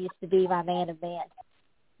Beam used to be my man of man.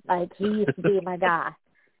 Like, he used to be my guy.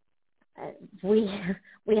 We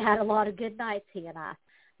had a lot of good nights, he and I.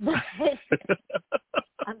 But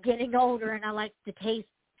I'm getting older, and I like the taste.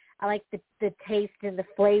 I like the taste and the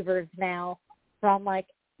flavors now. So I'm like,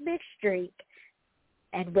 mixed drink.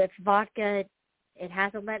 And with vodka, it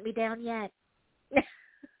hasn't let me down yet.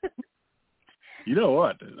 You know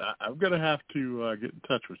what? I'm going to have to get in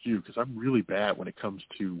touch with you, because I'm really bad when it comes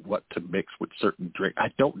to what to mix with certain drink.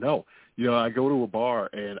 I don't know. I go to a bar,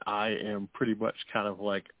 and I am pretty much kind of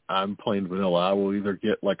like, I'm plain vanilla. I will either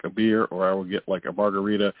get like a beer or I will get like a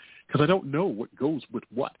margarita, because I don't know what goes with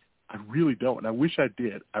what. I really don't. And I wish I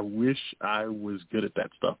did. I wish I was good at that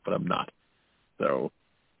stuff, but I'm not. So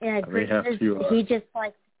yeah, I may have to. He just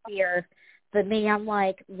likes beer. But me, I'm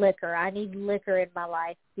like liquor. I need liquor in my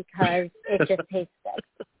life because it just tastes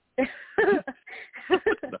good.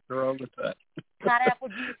 Nothing wrong with that. pineapple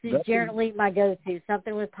juice is generally my go-to.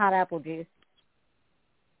 Something with pineapple juice.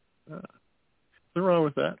 Nothing wrong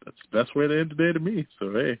with that. That's the best way to end the day to me.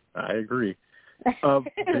 So, hey, I agree.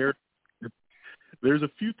 There's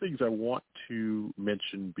a few things I want to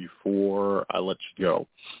mention before I let you go,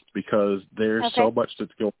 because there's so much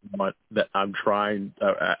that's going on that I'm trying.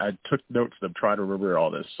 I took notes and I'm trying to remember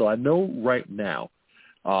all this. So I know right now,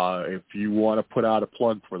 if you want to put out a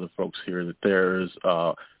plug for the folks here, that there's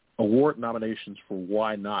award nominations for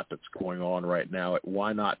Why Not that's going on right now at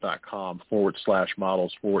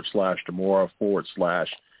whynot.com/models/Demora/.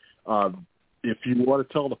 If you want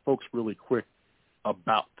to tell the folks really quick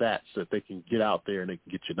about that so that they can get out there and they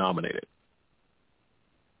can get you nominated.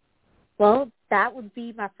 Well, that would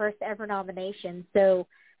be my first ever nomination. So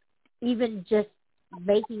even just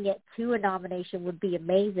making it to a nomination would be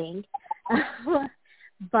amazing.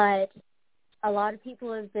 But a lot of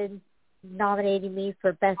people have been nominating me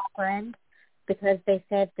for Best Friend because they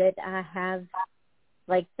said that I have,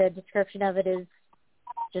 like, the description of it is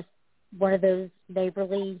just one of those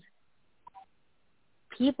neighborly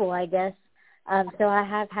people, I guess. So I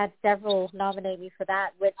have had several nominate me for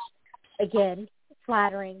that, which, again,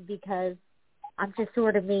 flattering because I'm just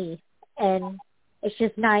sort of me. And it's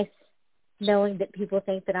just nice knowing that people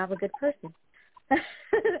think that I'm a good person.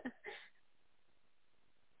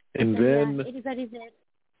 And then anybody that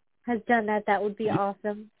has done that, that would be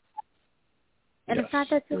awesome. And yes, if not,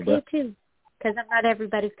 that's okay too, because I'm not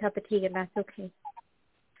everybody's cup of tea, and that's okay.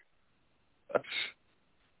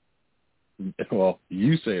 Well,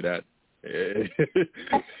 you say that.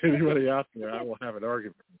 Anybody out there, I will have an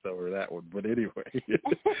argument over that one. But anyway,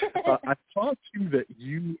 I saw too that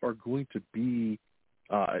you are going to be.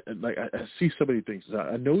 Like I see so many things.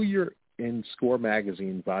 I know you're in Score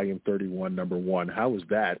Magazine, Volume 31, Number 1. How was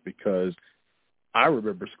that? Because I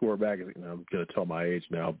remember Score Magazine. I'm going to tell my age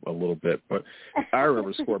now a little bit, but I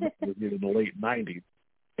remember Score Magazine in the late 90s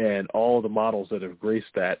and all the models that have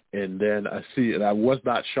graced that. And then I see, and I was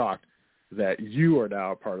not shocked that you are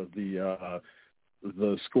now a part of the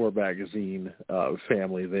Score Magazine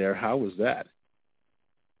family there. How was that?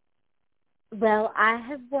 Well, I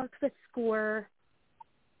have worked with Score,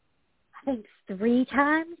 I think 3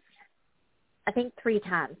 times.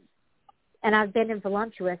 And I've been in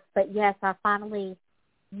Voluptuous, but yes, I finally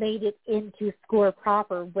made it into Score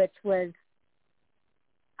proper, which was,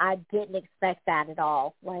 I didn't expect that at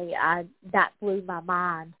all. Like, that blew my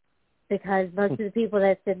mind because most of the people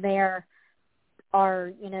that's in there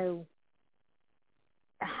are, you know,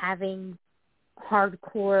 having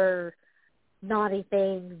hardcore naughty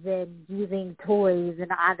things and using toys,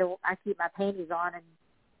 and I keep my panties on, and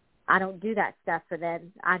I don't do that stuff for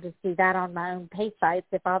them. I just do that on my own pay sites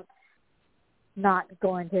if I'm not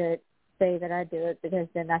going to say that I do it, because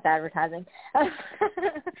then that's advertising.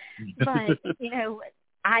 But, you know,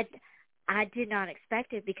 I did not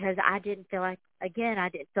expect it because I didn't feel like I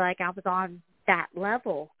was on that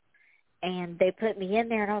level. And they put me in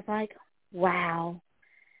there, and I was like, wow.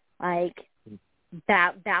 Like,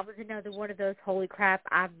 that was another one of those holy crap,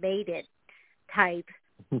 I made it type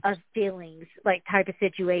of feelings, like type of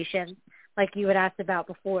situations, like you had asked about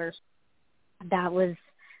before. That was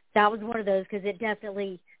one of those, because it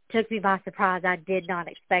definitely took me by surprise. I did not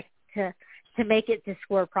expect to make it to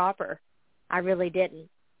Score proper. I really didn't.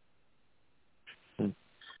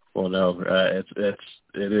 Well, no, it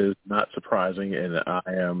is not surprising, and I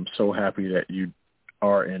am so happy that you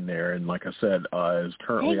are in there. And like I said, is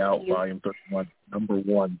currently out, Volume 31, Number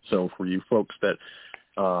 1. So for you folks that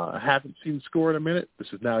haven't seen Score in a minute,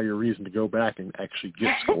 this is now your reason to go back and actually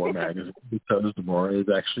get Score magazine, because Demora is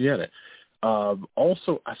actually in it.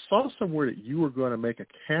 Also, I saw somewhere that you were going to make a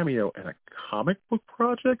cameo in a comic book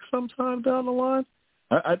project sometime down the line.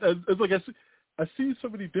 It's like I see so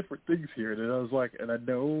many different things here, and I was like, and I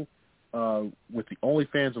know with the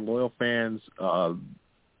OnlyFans and Loyal Fans, I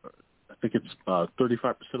think it's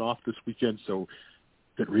 35% off this weekend, so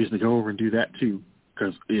good reason to go over and do that too.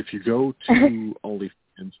 Because if you go to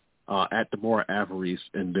OnlyFans at Demora Avarice,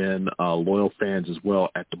 and then Loyal Fans as well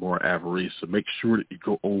at Demora Avarice, so make sure that you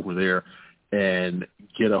go over there and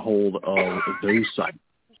get a hold of those sites.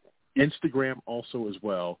 Instagram also as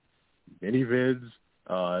well, many vids.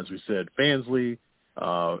 As we said, Fansly,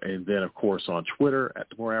 and then, of course, on Twitter at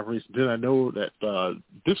Demora Avarice. Then I know that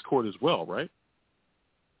Discord as well, right?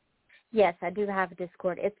 Yes, I do have a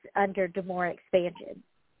Discord. It's under Demora Expansion.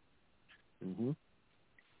 Mm-hmm.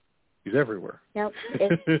 He's everywhere. Nope.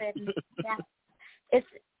 It's been, yeah. It's,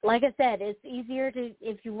 like I said, it's easier to,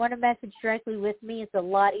 if you want to message directly with me, it's a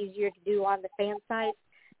lot easier to do on the fan site,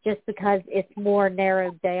 just because it's more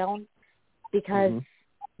narrowed down, because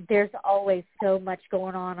there's always so much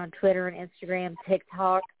going on Twitter and Instagram,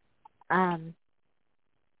 TikTok,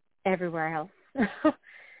 everywhere else.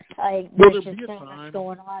 There's just so much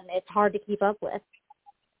going on. It's hard to keep up with.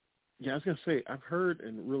 Yeah, I was going to say, I've heard,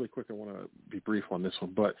 and really quick, I want to be brief on this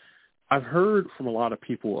one, but I've heard from a lot of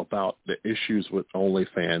people about the issues with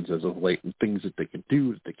OnlyFans as of late and things that they can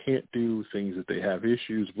do, that they can't do, things that they have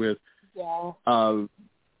issues with. Yeah.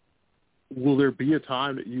 Will there be a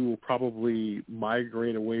time that you will probably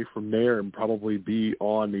migrate away from there and probably be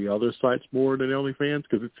on the other sites more than OnlyFans?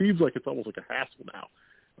 Because it seems like it's almost like a hassle now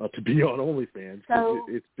to be on OnlyFans. So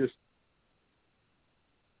it's just...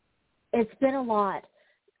 It's been a lot.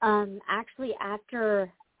 Actually,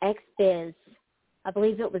 after XBiz, I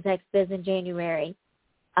believe it was XBiz in January,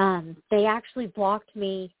 they actually blocked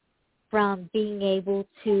me from being able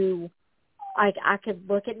to, I could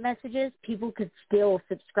look at messages. People could still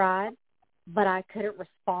subscribe, but I couldn't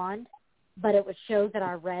respond. But it would show that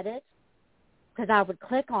I read it because I would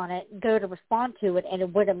click on it, go to respond to it, and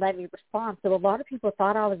it wouldn't let me respond. So a lot of people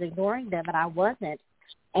thought I was ignoring them, and I wasn't.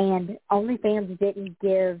 And OnlyFans didn't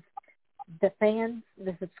give the fans,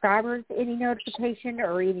 the subscribers, any notification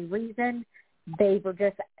or any reason. They were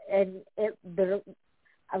just,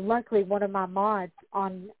 luckily one of my mods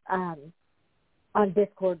on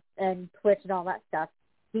Discord and Twitch and all that stuff,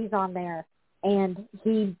 he's on there, and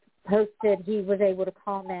he posted, he was able to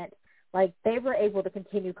comment, like they were able to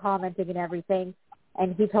continue commenting and everything,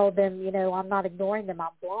 and he told them, I'm not ignoring them,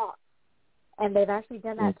 I'm blocked. And they've actually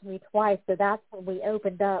done that to me twice, so that's when we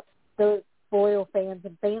opened up those loyal fans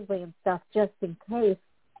and family and stuff, just in case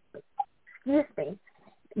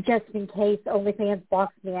OnlyFans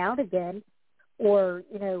blocks me out again or,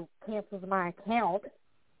 cancels my account,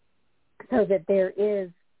 so that there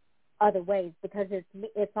is other ways, because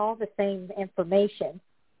it's all the same information.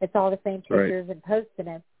 It's all the same pictures and posts and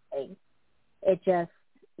everything. It just,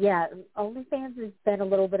 OnlyFans has been a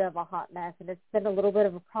little bit of a hot mess, and it's been a little bit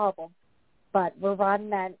of a problem, but we're riding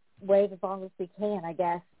that wave as long as we can, I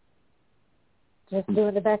guess. Just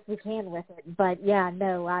doing the best we can with it. But,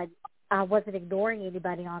 I wasn't ignoring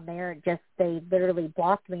anybody on there. It just, they literally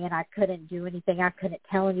blocked me, and I couldn't do anything. I couldn't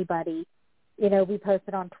tell anybody. We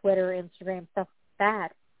posted on Twitter, Instagram, stuff like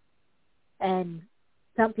that. And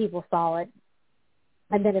some people saw it.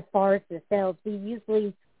 And then as far as the sales, we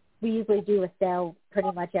usually do a sale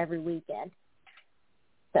pretty much every weekend.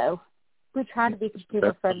 So we try to be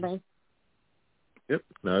consumer friendly. Yep.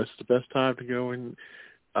 No, it's the best time to go and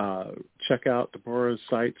check out Demora's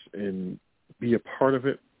sites and be a part of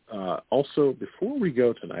it. Also, before we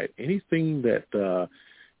go tonight, anything that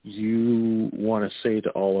you want to say to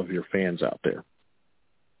all of your fans out there?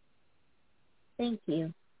 Thank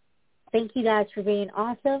you. Thank you guys for being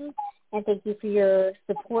awesome, and thank you for your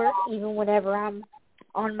support, even whenever I'm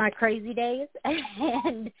on my crazy days.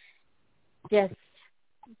 And just,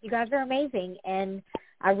 you guys are amazing, and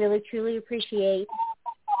I really, truly appreciate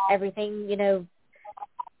everything,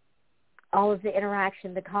 all of the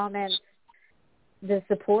interaction, the comments, the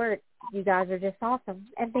support. You guys are just awesome.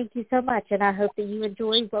 And thank you so much. And I hope that you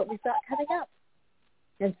enjoy what we've got coming up.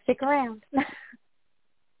 And stick around.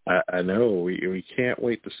 I know. We can't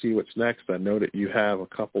wait to see what's next. I know that you have a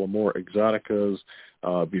couple of more Exoticas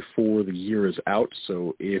before the year is out.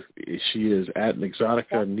 So if she is at an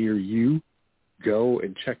Exotica near you, go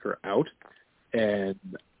and check her out. And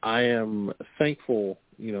I am thankful,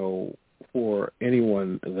 for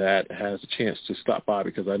anyone that has a chance to stop by,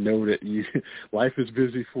 because I know that life is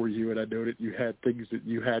busy for you, and I know that you had things that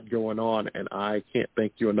you had going on, and I can't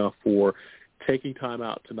thank you enough for taking time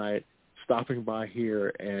out tonight, stopping by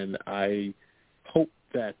here, and I hope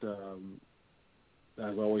that, as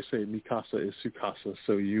I always say, mi casa is su casa,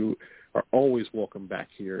 so you are always welcome back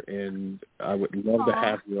here, and I would love to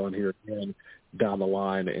have you on here again down the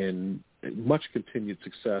line, and much continued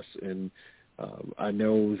success. And I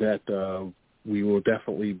know that we will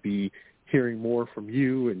definitely be hearing more from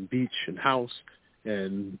you and Beach and House,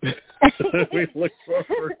 and we look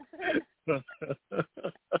forward to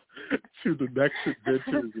the next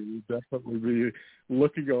adventures. We'll definitely be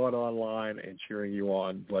looking on online and cheering you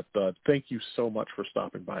on. But thank you so much for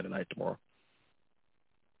stopping by tonight, Demora.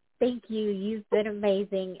 Thank you. You've been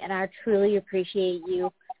amazing, and I truly appreciate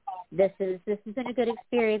you. This has been a good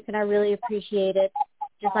experience, and I really appreciate it.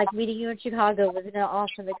 Just like meeting you in Chicago was an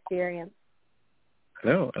awesome experience. I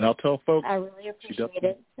know, and I'll tell folks. I really appreciate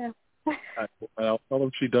it. So. I'll tell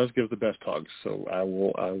them she does give the best hugs, so I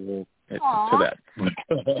will to that.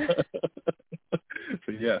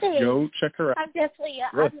 So yes, go check her out. I'm definitely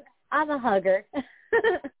I'm a hugger.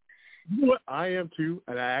 You know what? I am too,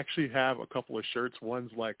 and I actually have a couple of shirts.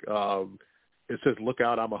 One's like it says, "Look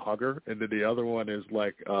out, I'm a hugger," and then the other one is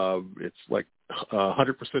like, it's like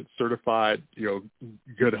 100% certified,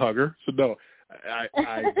 good hugger. So no, I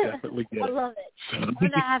definitely get it. I love it. I'm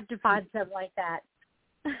gonna have to find something like that.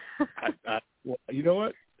 Well, you know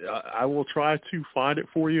what? I will try to find it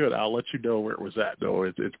for you, and I'll let you know where it was at. Though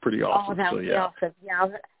it's pretty awesome. Oh, that would be awesome. Yeah,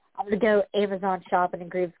 I'm gonna go Amazon shopping, and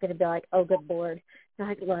Grieve's gonna be like, "Oh, good Lord!" I'm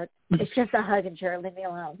like, look, it's just a hugging shirt. Leave me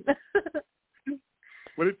alone.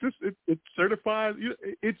 But it's certified.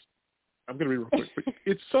 I'm gonna be real quick. But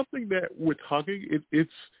it's something that with hugging,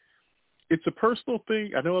 it's a personal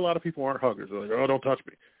thing. I know a lot of people aren't huggers. They're like, "Oh, don't touch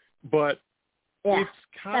me," but it's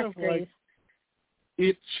kind of like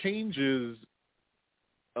it changes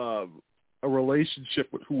a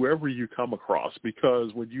relationship with whoever you come across,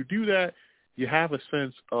 because when you do that, you have a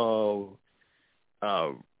sense of,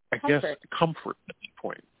 comfort at this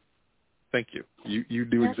point. Thank you. You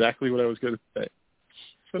knew exactly what I was going to say.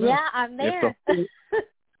 So I'm there.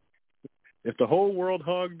 If the whole world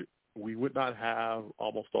hugged, we would not have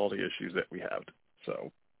almost all the issues that we have. So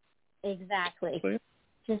exactly. So, yeah.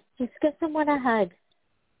 Just give someone a hug,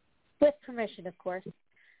 with permission, of course.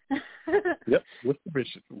 Yep, with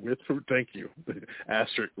permission. Thank you.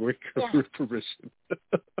 Asterisk with permission.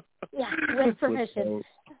 Yeah, with permission.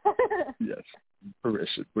 Yes,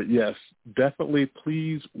 permission. But yes, definitely,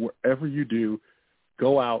 please, wherever you do,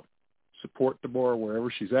 go out, support Demora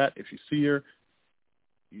wherever she's at. If you see her,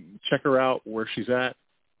 check her out where she's at.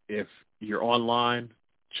 If you're online,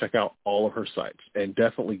 check out all of her sites, and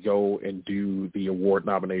definitely go and do the award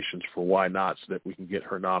nominations for Why Not, so that we can get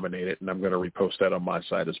her nominated. And I'm going to repost that on my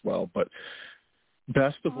site as well. But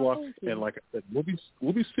best of luck, and like I said, we'll be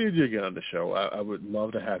seeing you again on the show. I would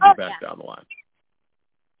love to have you back down the line.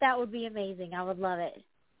 That would be amazing. I would love it.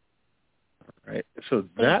 All right, so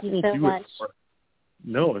Thank you so much.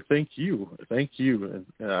 No, thank you.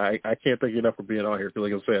 And I can't thank you enough for being on here. Because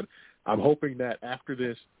like I said, I'm hoping that after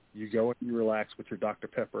this, you go and you relax with your Dr.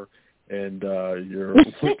 Pepper and your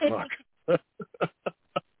vodka.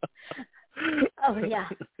 Oh, yeah.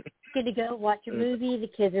 Going to go watch a movie. The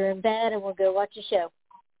kids are in bed, and we'll go watch a show.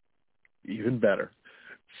 Even better.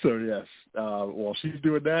 So, yes, while she's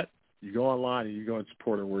doing that, you go online and you go and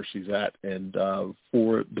support her where she's at. And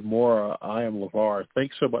for Demora, I am Levar.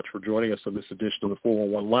 Thanks so much for joining us on this edition of the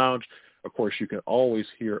 411 Lounge. Of course, you can always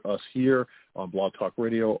hear us here on Blog Talk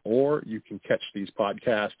Radio, or you can catch these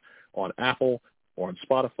podcasts on Apple or on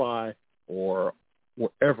Spotify or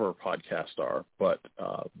wherever podcasts are. But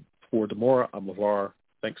for Demora, I'm Levar.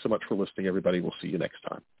 Thanks so much for listening, everybody. We'll see you next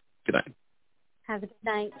time. Good night. Have a good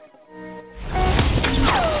night.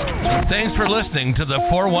 Thanks for listening to the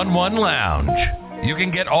 411 Lounge. You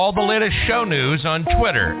can get all the latest show news on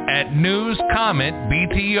Twitter at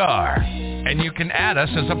NewsCommentBTR. And you can add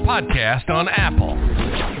us as a podcast on Apple.